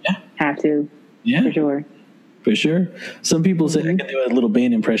to. Yeah, for sure. For sure. Some people say I can do a little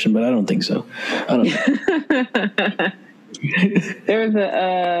Bane impression, but I don't think so.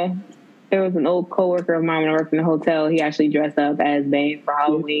 There was an old coworker of mine when I worked in a hotel. He actually dressed up as Bane for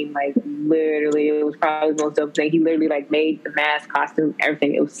Halloween. Like literally, it was probably the most dope thing. He literally like made the mask, costume,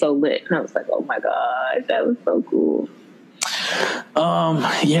 everything. It was so lit, and I was like, "Oh my gosh, that was so cool."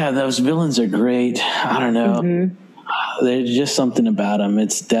 Yeah, those villains are great. I don't know. There's just something about them.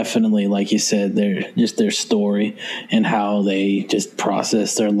 It's definitely, like you said, they're just their story and how they just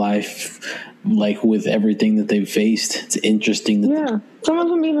process their life, like with everything that they've faced. It's interesting. Some of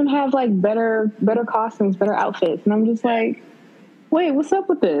them even have like better costumes, better outfits, and I'm just like, wait, what's up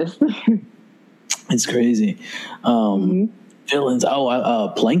with this? It's crazy. Villains.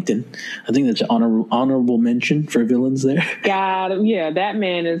 Plankton. I think that's honorable mention for villains there. God, yeah, that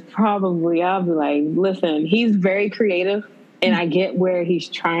man is probably. I'll be like, listen, he's very creative, and I get where he's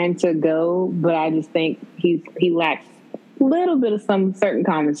trying to go, but I just think he lacks a little bit of some certain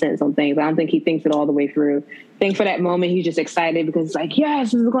common sense on things. I don't think he thinks it all the way through. I think for that moment he's just excited because it's like,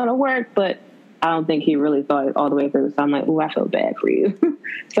 yes, this is going to work, but I don't think he really thought it all the way through. So I'm like, I feel bad for you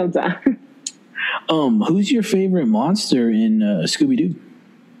sometimes. Who's your favorite monster in Scooby-Doo?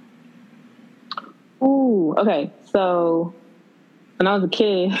 Ooh, okay. So when I was a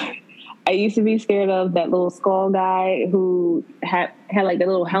kid, I used to be scared of that little skull guy who had like the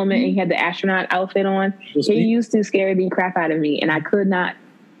little helmet and he had the astronaut outfit on. He used to scare the crap out of me, and I couldn't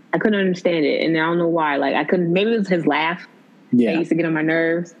understand it, and I don't know why. Like I couldn't. Maybe it was his laugh. Yeah, that used to get on my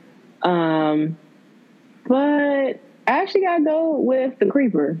nerves. But I actually gotta go with the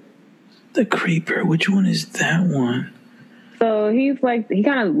Creeper. The Creeper. Which one is that one? So he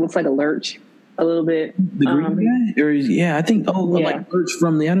kind of looks like a Lurch a little bit. The green guy? Or I think. Like Lurch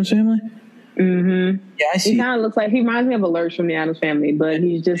from the Addams Family. Mm-hmm. Yeah, I see. He kind of looks like he reminds me of a Lurch from the Addams Family, but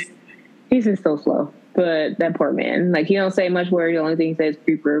he's just so slow. But that poor man, like he don't say much word. The only thing he says is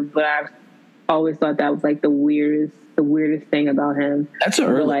Creeper. But I've always thought that was like the weirdest thing about him. That's a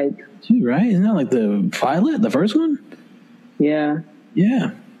early too, right? Isn't that like the Violet, the first one? Yeah.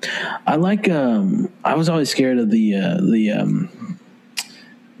 Yeah. I like. I was always scared of the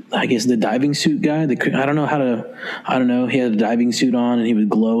I guess the diving suit guy. I don't know. He had a diving suit on and he would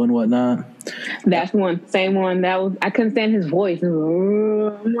glow and whatnot. That's one. Same one. I couldn't stand his voice.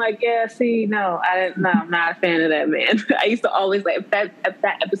 I'm like, yeah. See, I'm not a fan of that man. I used to always if that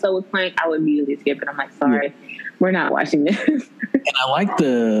episode was playing, I would immediately skip it. I'm like, sorry, we're not watching this. And I like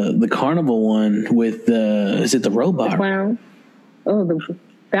the carnival one with is it the robot? The clown. Oh,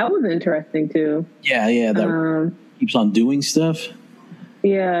 that was interesting too. Yeah. That keeps on doing stuff.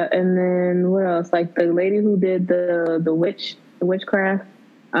 Yeah, and then what else? Like the lady who did the witchcraft.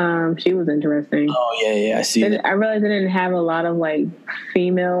 She was interesting. Oh yeah, I see. I realized they didn't have a lot of like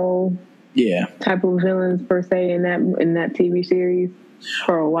female type of villains per se in that TV series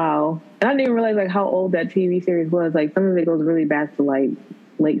for a while. And I didn't even realize like how old that TV series was. Like some of it goes really back to like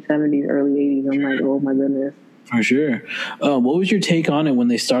late 70s, early 80s. I'm like, oh my goodness. For sure. What was your take on it when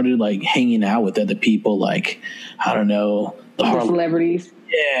they started like hanging out with other people? Like, I don't know, the celebrities.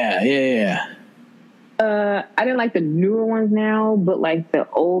 Yeah. I didn't like the newer ones now, but like the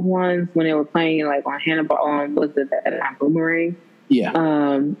old ones when they were playing like on Hannibal, was it that Boomerang? Yeah.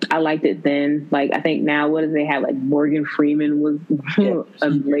 I liked it then. Like I think now, what do they have? Like Morgan Freeman was the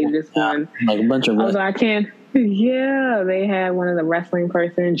latest one. Like a bunch of. Although I can't. Yeah, they had one of the wrestling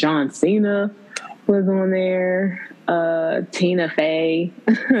person, John Cena, was on there. Tina Fey.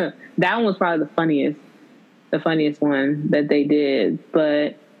 That one was probably the funniest one that they did.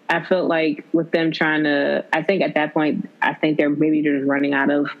 But I felt like with them trying to, I think at that point, they're maybe just running out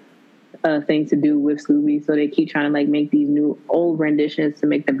of things to do with Scooby, so they keep trying to like make these new old renditions to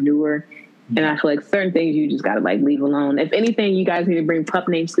make them newer And I feel like certain things you just gotta like leave alone. If anything, you guys need to bring Pup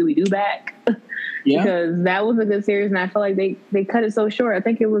Named Scooby-Doo back. Yeah. Because that was a good series, and I feel like they cut it so short. I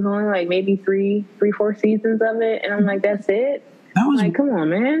think it was only like maybe 4 seasons of it, and I'm like, that's it. That was like, come on,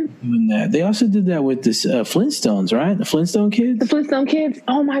 man. Doing that. They also did that with this Flintstones, right? The Flintstone Kids. The Flintstone Kids.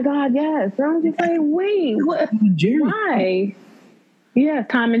 Oh my God, yes. I was just like, wait, what? Jerry. Why? Yeah,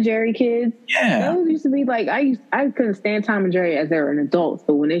 Tom and Jerry Kids. Yeah, those used to be like I couldn't stand Tom and Jerry as they were an adult,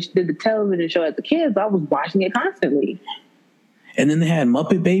 but when they did the television show as the kids, I was watching it constantly. And then they had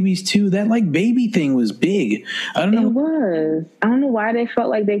Muppet Babies too. That like baby thing was big. I don't know. It was. I don't know why they felt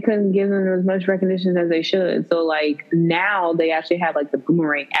like they couldn't give them as much recognition as they should. So like now they actually have like the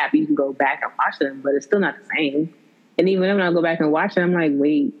Boomerang app. You can go back and watch them, but it's still not the same. And even when I go back and watch it, I'm like,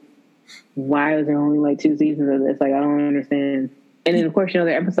 wait, why is there only like 2 seasons of this? Like I don't understand. And then of course, their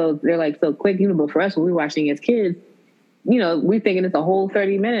episodes, they're like so quick. But for us, when we were watching as kids, we're thinking it's a whole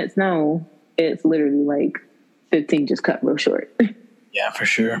 30 minutes. No, it's literally like 15 just cut real short. Yeah, for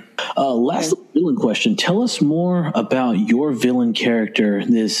sure. Last villain question. Tell us more about your villain character,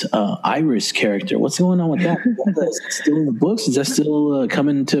 this Iris character. What's going on with that? Is that still in the books? Is that still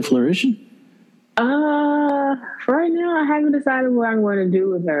coming to fruition? For right now, I haven't decided what I'm going to do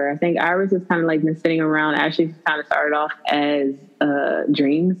with her. I think Iris has kind of like been sitting around. Actually, she kind of started off as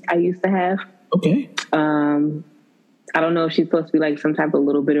dreams I used to have. Okay. I don't know if she's supposed to be like some type of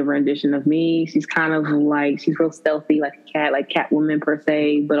little bit of rendition of me. She's kind of like, she's real stealthy, like a cat, like Catwoman per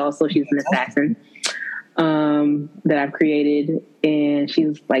se, but also she's an assassin that I've created. And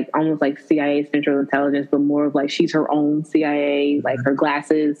she's like almost like CIA Central Intelligence, but more of like she's her own CIA, like her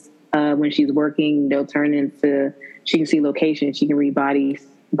glasses. When she's working, they'll turn into, she can see location, she can read body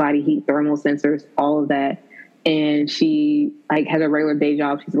heat, thermal sensors, all of that. And she like has a regular day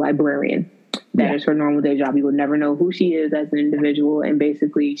job. She's a librarian. That is her normal day job. You will never know who she is as an individual. And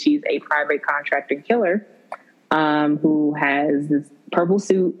basically she's a private contractor killer who has this purple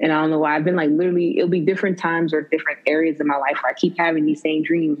suit. And I don't know why. I've been like literally, it'll be different times or different areas in my life where I keep having these same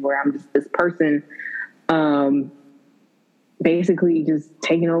dreams where I'm just this person basically just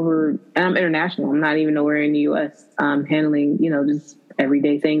taking over. And I'm international. I'm not even nowhere in the U.S. Handling, just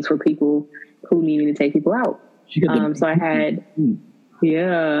everyday things for people who need me to take people out. So I had...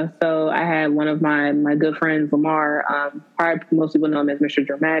 Yeah, so I had one of my good friends, Lamar. Probably most people know him as Mr.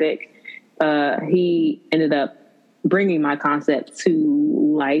 Dramatic. He ended up bringing my concept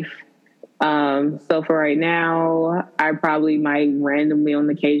to life. So for right now, I probably might randomly on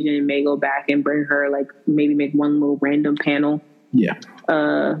occasion may go back and bring her, like maybe make one little random panel. Yeah.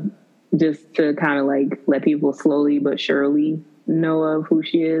 Just to kind of like let people slowly but surely know of who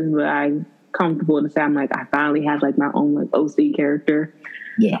she is. But I'm comfortable to say I'm like, I finally have like my own like OC character.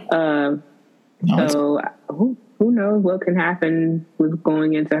 Yeah. So who knows what can happen with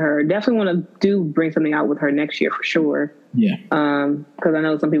going into her. Definitely want to bring something out with her next year for sure. Yeah. Because I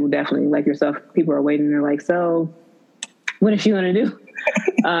know some people definitely like yourself. People are waiting. They're like, so what is she going to do?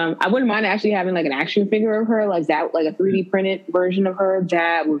 I wouldn't mind actually having like an action figure of her, like that, like a 3D printed version of her.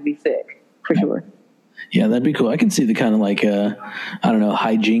 That would be sick for sure. Yeah, that'd be cool. I can see the kind of like,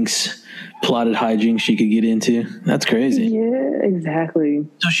 plotted hijinks she could get into. That's crazy. Yeah, exactly.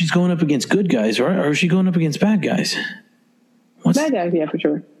 So she's going up against good guys, right? Or is she going up against bad guys? Bad guys, yeah, for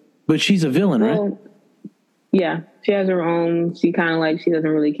sure. But she's a villain, right? Yeah, she has her own. She kind of like, she doesn't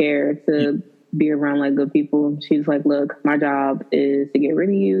really care to be around like good people. She's like, look, my job is to get rid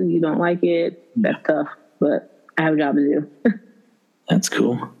of you. You don't like it. That's tough, but I have a job to do. That's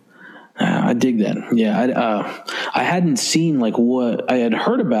cool. I dig that. Yeah, I hadn't seen like what I had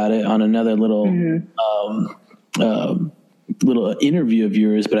heard about it on another little little interview of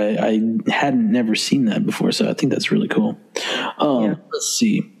yours, but I hadn't never seen that before. So I think that's really cool. Let's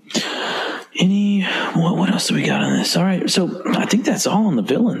see. What else do we got on this? All right, so I think that's all on the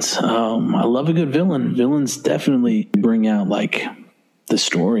villains. I love a good villain. Villains definitely bring out like the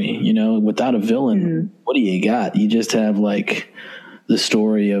story. Without a villain, what do you got? You just have like the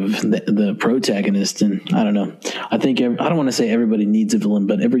story of the protagonist. And I don't know. I think, I don't want to say everybody needs a villain,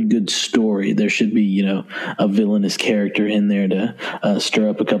 but every good story, there should be, a villainous character in there to stir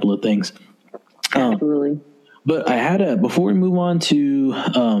up a couple of things. Absolutely. But I had before we move on to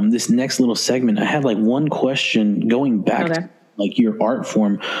this next little segment, I had like one question going back to like your art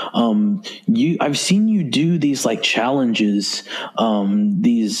form. I've seen you do these like challenges,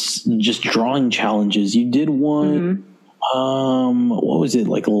 these just drawing challenges. You did one. What was it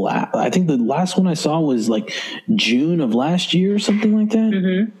like? I think the last one I saw was like June of last year or something like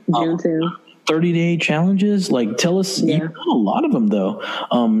that. June 2. 30-day challenges. Like, tell us, you know a lot of them though.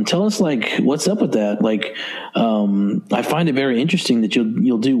 Tell us, like, what's up with that? Like, I find it very interesting that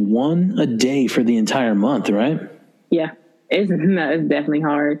you'll do one a day for the entire month, right? Yeah, it's definitely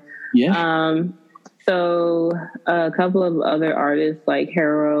hard. Yeah. So a couple of other artists like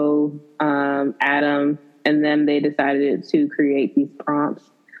Harrow, Adam, and then they decided to create these prompts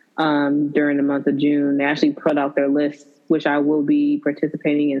during the month of June. They actually put out their list, which I will be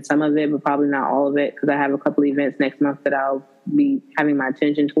participating in some of it, but probably not all of it, because I have a couple of events next month that I'll be having my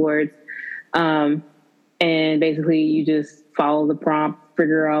attention towards. And basically you just follow the prompt,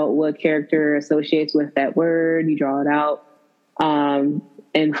 figure out what character associates with that word, you draw it out.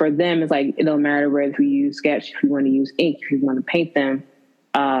 And for them, it's like, it don't matter whether you use Sketch, if you want to use ink, if you want to paint them.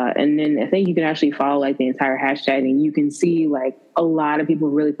 And then I think you can actually follow like the entire hashtag, and you can see like a lot of people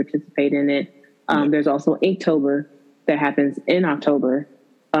really participate in it. There's also Inktober that happens in October.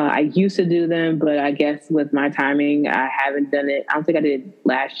 I used to do them, but I guess with my timing, I haven't done it. I don't think I did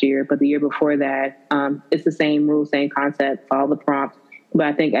last year, but the year before that, it's the same rule, same concept, follow the prompt. But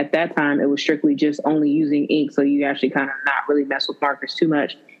I think at that time, it was strictly just only using ink. So you actually kind of not really mess with markers too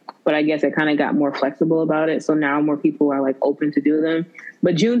much. But I guess it kind of got more flexible about it. So now more people are like open to do them.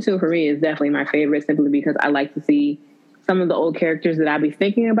 But June 2 for me is definitely my favorite, simply because I like to see some of the old characters that I be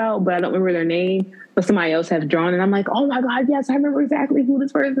thinking about, but I don't remember their name, but somebody else has drawn. And I'm like, oh my God, yes, I remember exactly who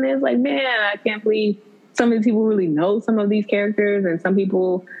this person is. Like, man, I can't believe some of these people really know some of these characters. And some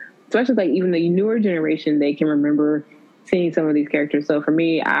people, especially like even the newer generation, they can remember seeing some of these characters. So for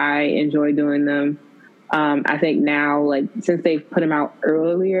me, I enjoy doing them. I think now, like, since they've put them out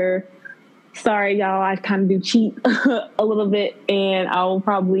earlier, sorry, y'all, I kind of do cheat a little bit, and I'll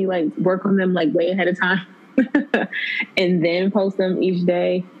probably like work on them like way ahead of time and then post them each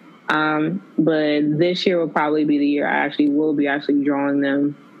day. But this year will probably be the year I will be drawing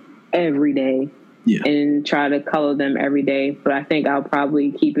them every day and try to color them every day. But I think I'll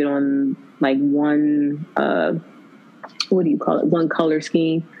probably keep it on like one, one color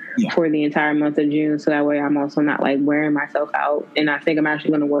scheme for the entire month of June. So that way I'm also not like wearing myself out. And I think I'm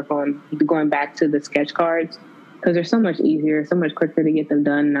actually going to work on going back to the sketch cards, because they're so much easier, so much quicker to get them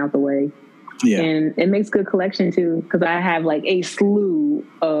done and out the way. Yeah. And it makes good collection too, because I have like a slew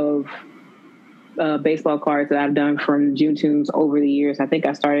of baseball cards that I've done from June tunes over the years. I think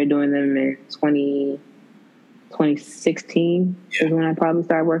I started doing them in 2016 is when I probably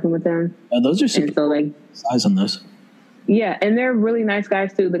started working with them. Those are super size on those. Yeah, and they're really nice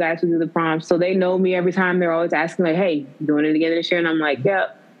guys too, the guys who do the prompts. So they know me every time. They're always asking like, hey, doing it again this year? And I'm like, yeah,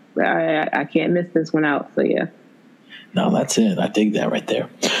 I can't miss this one out. So yeah. No, that's it. I dig that right there.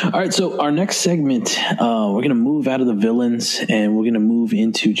 All right, so our next segment, we're going to move out of the villains and we're going to move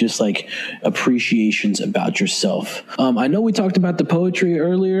into just like appreciations about yourself. I know we talked about the poetry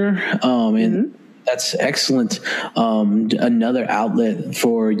earlier, and that's excellent. Another outlet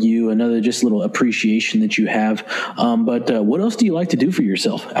for you, another just little appreciation that you have. But what else do you like to do for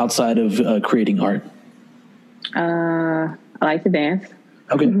yourself outside of creating art? I like to dance.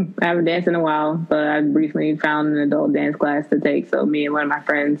 Okay. I haven't danced in a while, but I recently found an adult dance class to take. So me and one of my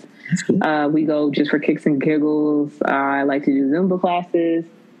friends, we go just for kicks and giggles. I like to do Zumba classes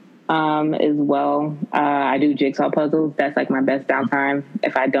as well. I do jigsaw puzzles. That's like my best downtime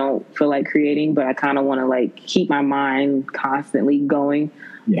if I don't feel like creating, but I kind of want to like keep my mind constantly going.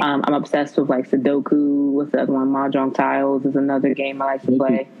 Yeah. I'm obsessed with like Sudoku. What's the other one? Mahjong Tiles is another game I like to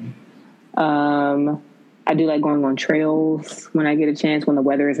play. I do like going on trails when I get a chance, when the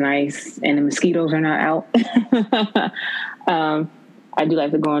weather is nice and the mosquitoes are not out. I do like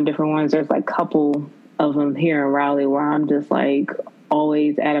to go on different ones. There's like a couple of them here in Raleigh where I'm just like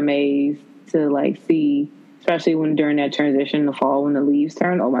always at a maze to like see, especially when during that transition in the fall when the leaves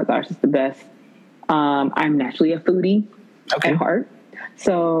turn. Oh my gosh, it's the best. I'm naturally a foodie at heart.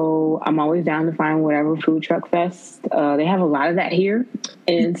 So I'm always down to find whatever food truck fest. They have a lot of that here.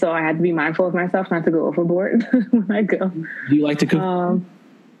 And so I have to be mindful of myself not to go overboard when I go. Do you like to cook?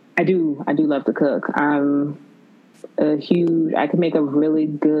 I do love to cook. I'm I can make a really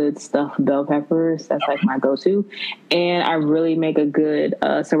good stuffed bell peppers. That's like my go-to. And I really make a good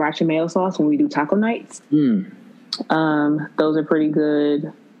sriracha mayo sauce when we do taco nights. Those are pretty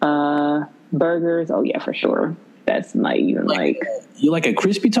good. Burgers. Oh yeah, for sure. That's not even like you like a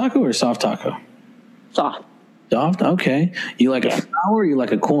crispy taco or a soft taco? Soft. Soft? Okay. You like a flour or you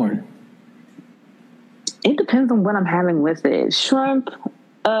like a corn? It depends on what I'm having with it. Shrimp,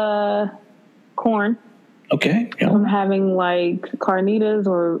 corn. Okay. Yeah. If I'm having like carnitas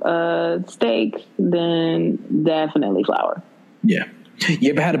or steak, then definitely flour. Yeah.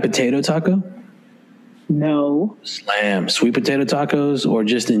 You ever had a potato taco? No. Slam. Sweet potato tacos or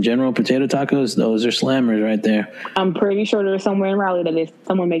just in general potato tacos, those are slammers right there. I'm pretty sure there's somewhere in Raleigh that if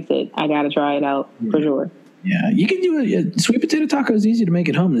someone makes it, I got to try it out for sure. Yeah, you can do it. Sweet potato taco is easy to make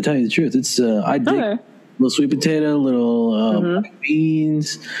at home, to tell you the truth. It's I dig little sweet potato, little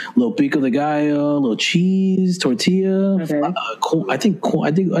beans, little pico de gallo, little cheese, tortilla. Okay. I think I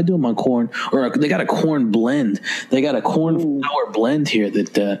do them on corn, or they got a corn blend. They got a corn flour blend here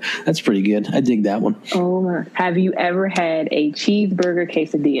that's pretty good. I dig that one. Oh my! Have you ever had a cheeseburger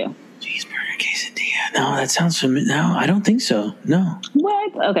quesadilla? Cheeseburger quesadilla? No, that sounds familiar. No, I don't think so. No.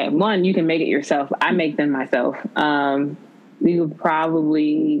 What? Okay, one, you can make it yourself. I make them myself. You could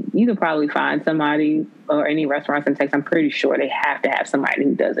probably find somebody or any restaurants in Texas. I'm pretty sure they have to have somebody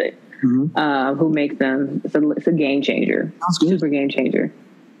who does it, who makes them. It's a game changer. Sounds good. Super game changer.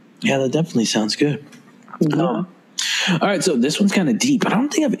 Yeah, that definitely sounds good. All right, so this one's kind of deep. I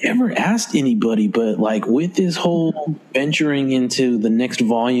don't think I've ever asked anybody, but like with this whole venturing into the next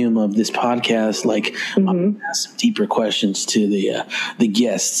volume of this podcast, like I'm gonna ask some deeper questions to the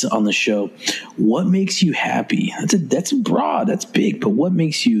guests on the show. What makes you happy? That's broad, that's big, but what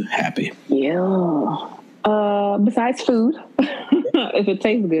makes you happy? Yeah. Besides food, if it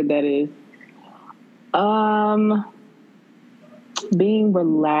tastes good, that is. Being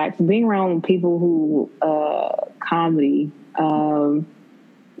relaxed, being around people who comedy,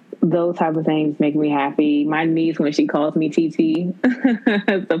 those type of things make me happy. My niece, when she calls me TT,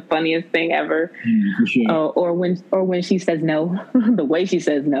 it's the funniest thing ever. For sure. Or when she says no, the way she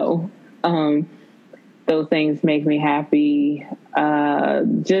says no, those things make me happy.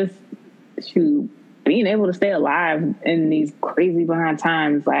 Just being able to stay alive in these crazy behind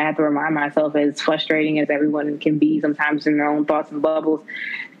times. I have to remind myself, as frustrating as everyone can be sometimes in their own thoughts and bubbles,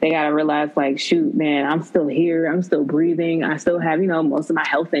 they got to realize, like, shoot, man, I'm still here. I'm still breathing. I still have, most of my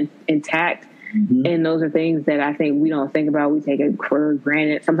health intact. And those are things that I think we don't think about. We take it for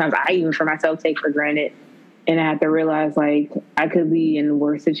granted. Sometimes I even for myself take for granted. And I have to realize, like, I could be in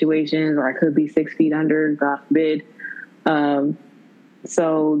worse situations, or I could be 6 feet under, God forbid.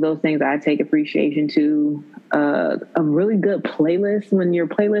 So those things I take appreciation to. A really good playlist, when your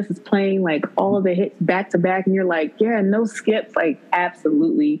playlist is playing like all of the hits back to back and you're like, yeah, no skips, like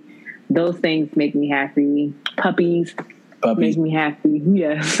absolutely. Those things make me happy. Puppies make me happy.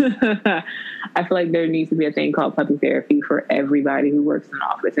 Yes. I feel like there needs to be a thing called puppy therapy for everybody who works in an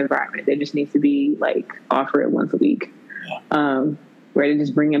office environment. There just needs to be like offer it once a week. Where they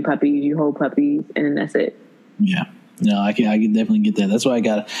just bring in puppies, you hold puppies, and then that's it. Yeah. No, I can definitely get that. That's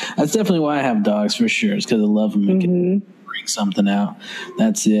definitely why I have dogs, for sure. It's because I love them and can bring something out.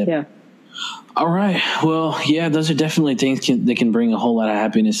 That's it. Yeah. All right. Well, yeah, those are definitely things that can bring a whole lot of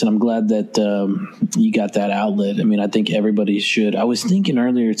happiness, and I'm glad that you got that outlet. I mean, I think everybody should. I was thinking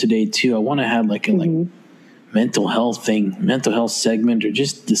earlier today too. I want to have like a mental health segment, or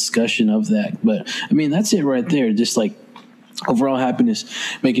just discussion of that. But I mean, that's it right there. Just like overall happiness,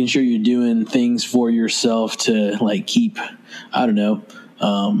 making sure you're doing things for yourself to like keep, I don't know,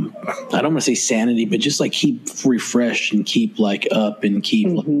 I don't want to say sanity, but just like keep refreshed and keep like up and keep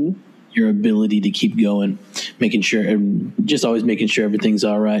like, your ability to keep going, making sure, and just always making sure everything's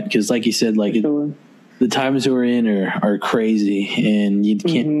all right. Because like you said, like the times we're in are crazy, and you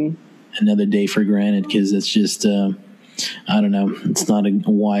can't another day for granted, because it's just, I don't know, it's not a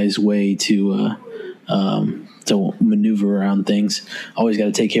wise way to maneuver around things. Always got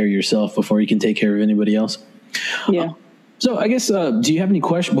to take care of yourself before you can take care of anybody else. Yeah. So I guess, do you have any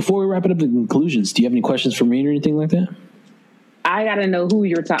questions before we wrap it up the conclusions? Do you have any questions for me or anything like that? I got to know who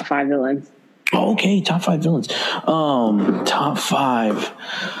your top 5 villains. Oh, okay. Top 5 villains. Top 5.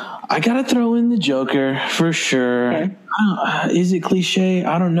 I got to throw in the Joker for sure. Okay. Is it cliche?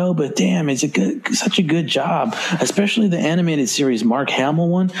 I don't know, but damn, it's such a good job, especially the animated series Mark Hamill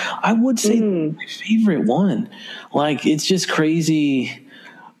one. I would say my favorite one. Like, it's just crazy.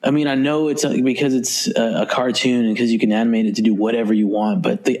 I mean, I know it's because it's a cartoon and because you can animate it to do whatever you want,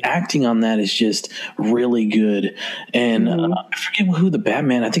 but the acting on that is just really good. And I forget who the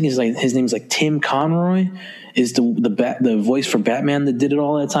Batman, I think his name's like Tim Conroy is the voice for Batman that did it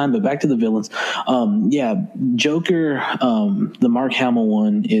all that time. But back to the villains. Joker, the Mark Hamill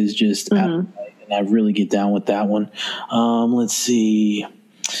one is just, and I really get down with that one. Let's see.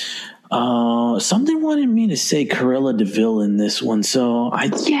 Something wanted me to say Cruella de Vil in this one, so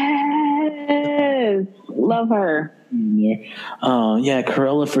yes, love her. Yeah,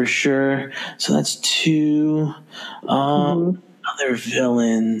 Cruella for sure. So that's 2. Other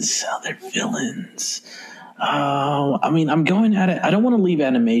villains. I mean, I'm going at it. I don't want to leave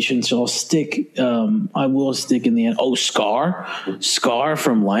animation, so I'll stick. I will stick in the end. Oh, Scar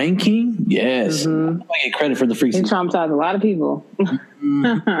from Lion King. Yes, I get credit for the freaks. He traumatized a lot of people.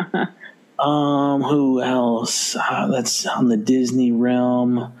 Who else? That's on the Disney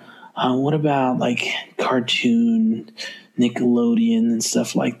realm. What about like cartoon, Nickelodeon and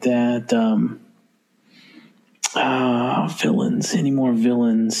stuff like that? Villains. Any more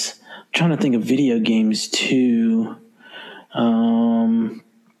villains? I'm trying to think of video games too. No,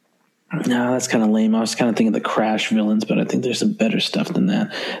 that's kind of lame. I was kind of thinking the Crash villains, but I think there's some better stuff than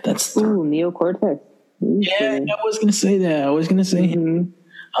that. That's Neo Cortex. Yeah, I was gonna say that. I was gonna say him.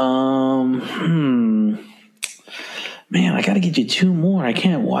 Man, I got to get you two more. I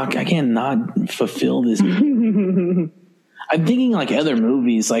can't not fulfill this. I'm thinking like other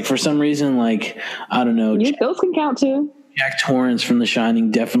movies. Like for some reason, like I don't know. Those can count too. Jack Torrance from The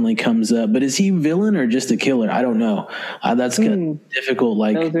Shining definitely comes up, but is he villain or just a killer? I don't know. That's kind of difficult.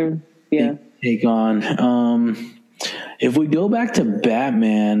 Like take on. If we go back to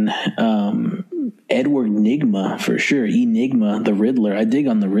Batman, Edward Nygma for sure. Enigma, the Riddler. I dig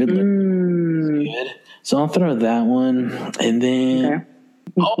on the Riddler. Good. So I'll throw that one, and then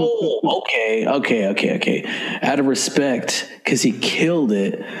okay. Out of respect, because he killed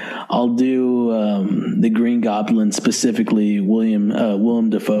it, I'll do the Green Goblin, specifically Willem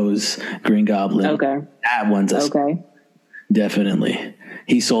Dafoe's Green Goblin. Okay, that one's definitely.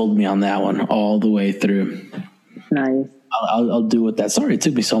 He sold me on that one all the way through. Nice. I'll do with that. Sorry it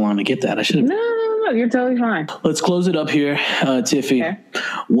took me so long to get that. I should have. No, you're totally fine. Let's close it up here, Tiffy. Okay.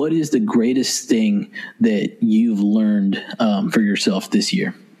 What is the greatest thing that you've learned for yourself this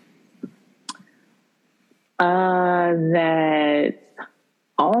year? That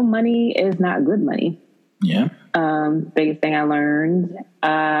all money is not good money. Yeah. Biggest thing I learned.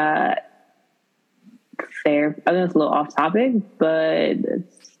 I know it's a little off topic, but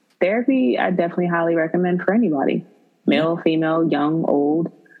therapy I definitely highly recommend for anybody. Male, female, young, old.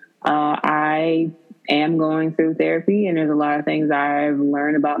 I am going through therapy, and there's a lot of things I've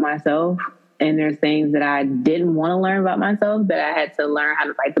learned about myself, and there's things that I didn't want to learn about myself that I had to learn how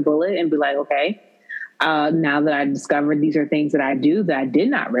to bite the bullet and be like, okay, now that I discovered these are things that I do that I did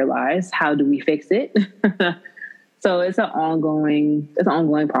not realize, how do we fix it? So it's an ongoing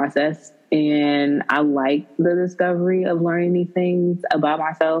process. And I like the discovery of learning these things about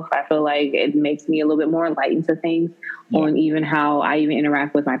myself. I feel like it makes me a little bit more enlightened to things on even how I even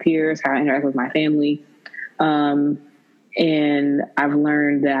interact with my peers, how I interact with my family. And I've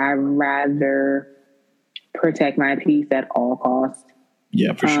learned that I'd rather protect my peace at all costs.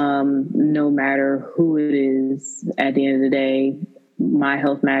 Yeah, for sure. No matter who it is, at the end of the day, my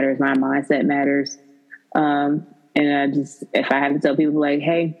health matters, my mindset matters. And if I have to tell people like,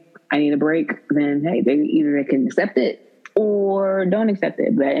 hey, I need a break, then hey, they can accept it or don't accept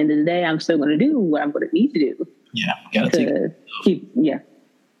it. But at the end of the day, I'm still going to do what I'm going to need to do. Yeah, gotta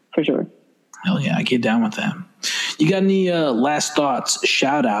for sure. Hell yeah, I get down with that. You got any last thoughts,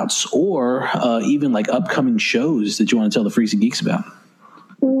 shout outs, or even like upcoming shows that you want to tell the Freaks and Geeks about?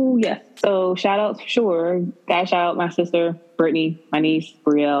 Oh, yes. So shout outs for sure. Gotta shout out my sister, Brittany, my niece,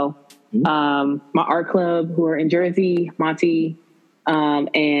 Brielle, my art club who are in Jersey, Monty,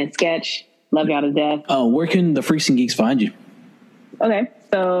 and Sketch. Love y'all to death. Where can the Freaks and Geeks find you? Okay.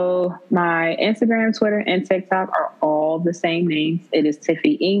 So my Instagram, Twitter, and TikTok are all the same names. It is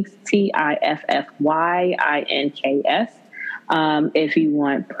Tiffy Inks, TIFFYINKS. If you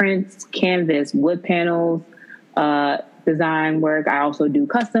want prints, canvas, wood panels, design work, I also do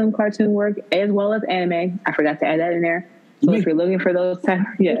custom cartoon work as well as anime. I forgot to add that in there. So if you're looking for those type,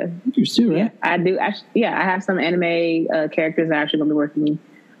 you're too, right? I do. Actually, I have some anime characters that are actually going to be working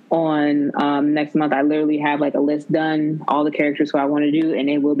on next month. I literally have like a list done, all the characters who I want to do, and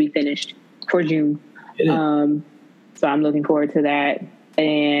it will be finished for June. So I'm looking forward to that.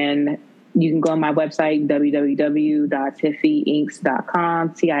 And you can go on my website, www.tiffyinks.com,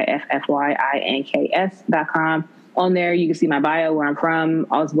 TIFFYINKS.com. On there, you can see my bio, where I'm from,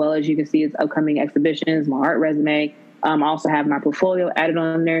 as well as you can see its upcoming exhibitions, my art resume. I also have my portfolio added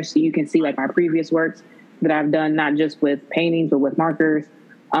on there, so you can see like my previous works that I've done, not just with paintings, but with markers,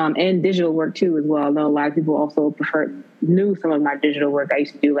 and digital work too as well. I know a lot of people also knew some of my digital work. I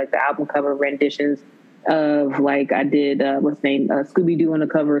used to do like the album cover renditions of like I did Scooby-Doo on the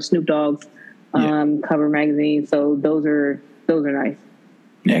cover of Snoop Dogg's cover magazine. So those are nice.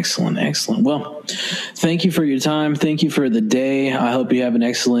 Excellent. Well, thank you for your time. Thank you for the day. I hope you have an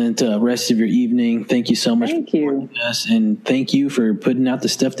excellent rest of your evening. Thank you so much for joining us, and thank you for putting out the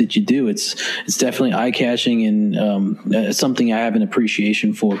stuff that you do. It's definitely eye-catching and something I have an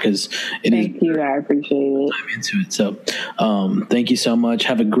appreciation for because it is. Thank you. I appreciate it. I'm into it. So thank you so much.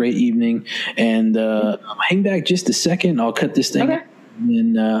 Have a great evening. And hang back just a second. I'll cut this thing. Okay.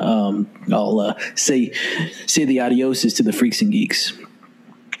 And I'll say the adioses to the freaks and geeks.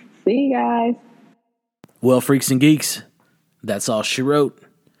 See you guys. Well, freaks and geeks, that's all she wrote.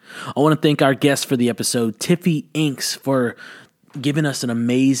 I want to thank our guest for the episode, Tiffy Inks, for giving us an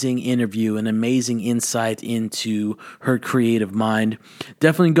amazing interview, an amazing insight into her creative mind.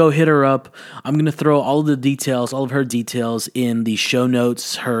 Definitely go hit her up. I'm going to throw all of her details in the show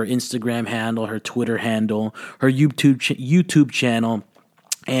notes, her Instagram handle, her Twitter handle, her YouTube channel,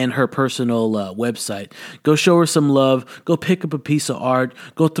 and her personal website. Go show her some love. Go pick up a piece of art.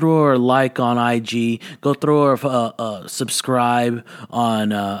 Go throw her a like on IG. Go throw her a subscribe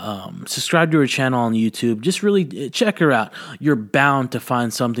on subscribe to her channel on YouTube. Just really check her out. You're bound to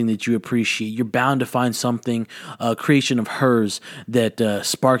find something that you appreciate. You're bound to find something, a creation of hers that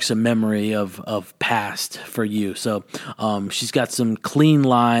sparks a memory of past for you. So she's got some clean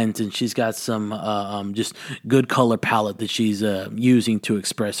lines and she's got some just good color palette that she's using to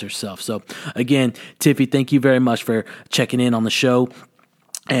express herself. So again, Tiffy, thank you very much for checking in on the show,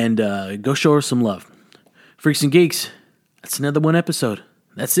 and go show her some love. Freaks and geeks, that's another one episode.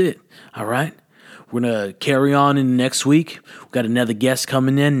 That's it. All right. We're going to carry on in next week. We've got another guest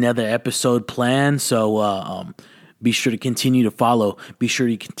coming in, another episode planned. So be sure to continue to follow. Be sure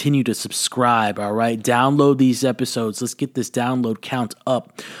to continue to subscribe, all right? Download these episodes. Let's get this download count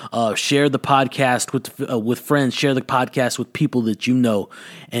up. Share the podcast with friends. Share the podcast with people that you know.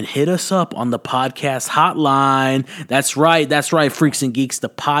 And hit us up on the podcast hotline. That's right, freaks and geeks. The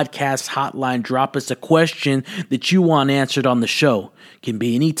podcast hotline. Drop us a question that you want answered on the show. Can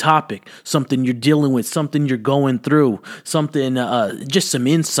be any topic, something you're dealing with, something you're going through, something, just some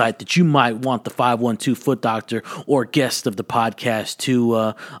insight that you might want the 512 Foot Doctor or guest of the podcast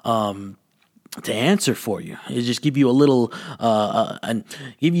to answer for you. It just give you a little,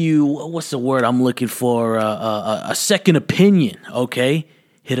 give you, what's the word I'm looking for, a second opinion, okay?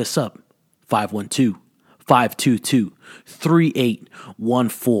 Hit us up,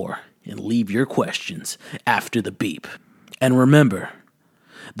 512-522-3814, and leave your questions after the beep. And remember,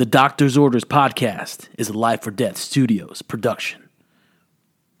 the Doctor's Orders podcast is a Life or Death Studios production.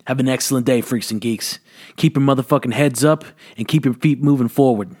 Have an excellent day, freaks and geeks. Keep your motherfucking heads up and keep your feet moving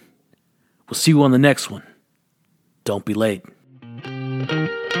forward. We'll see you on the next one. Don't be late.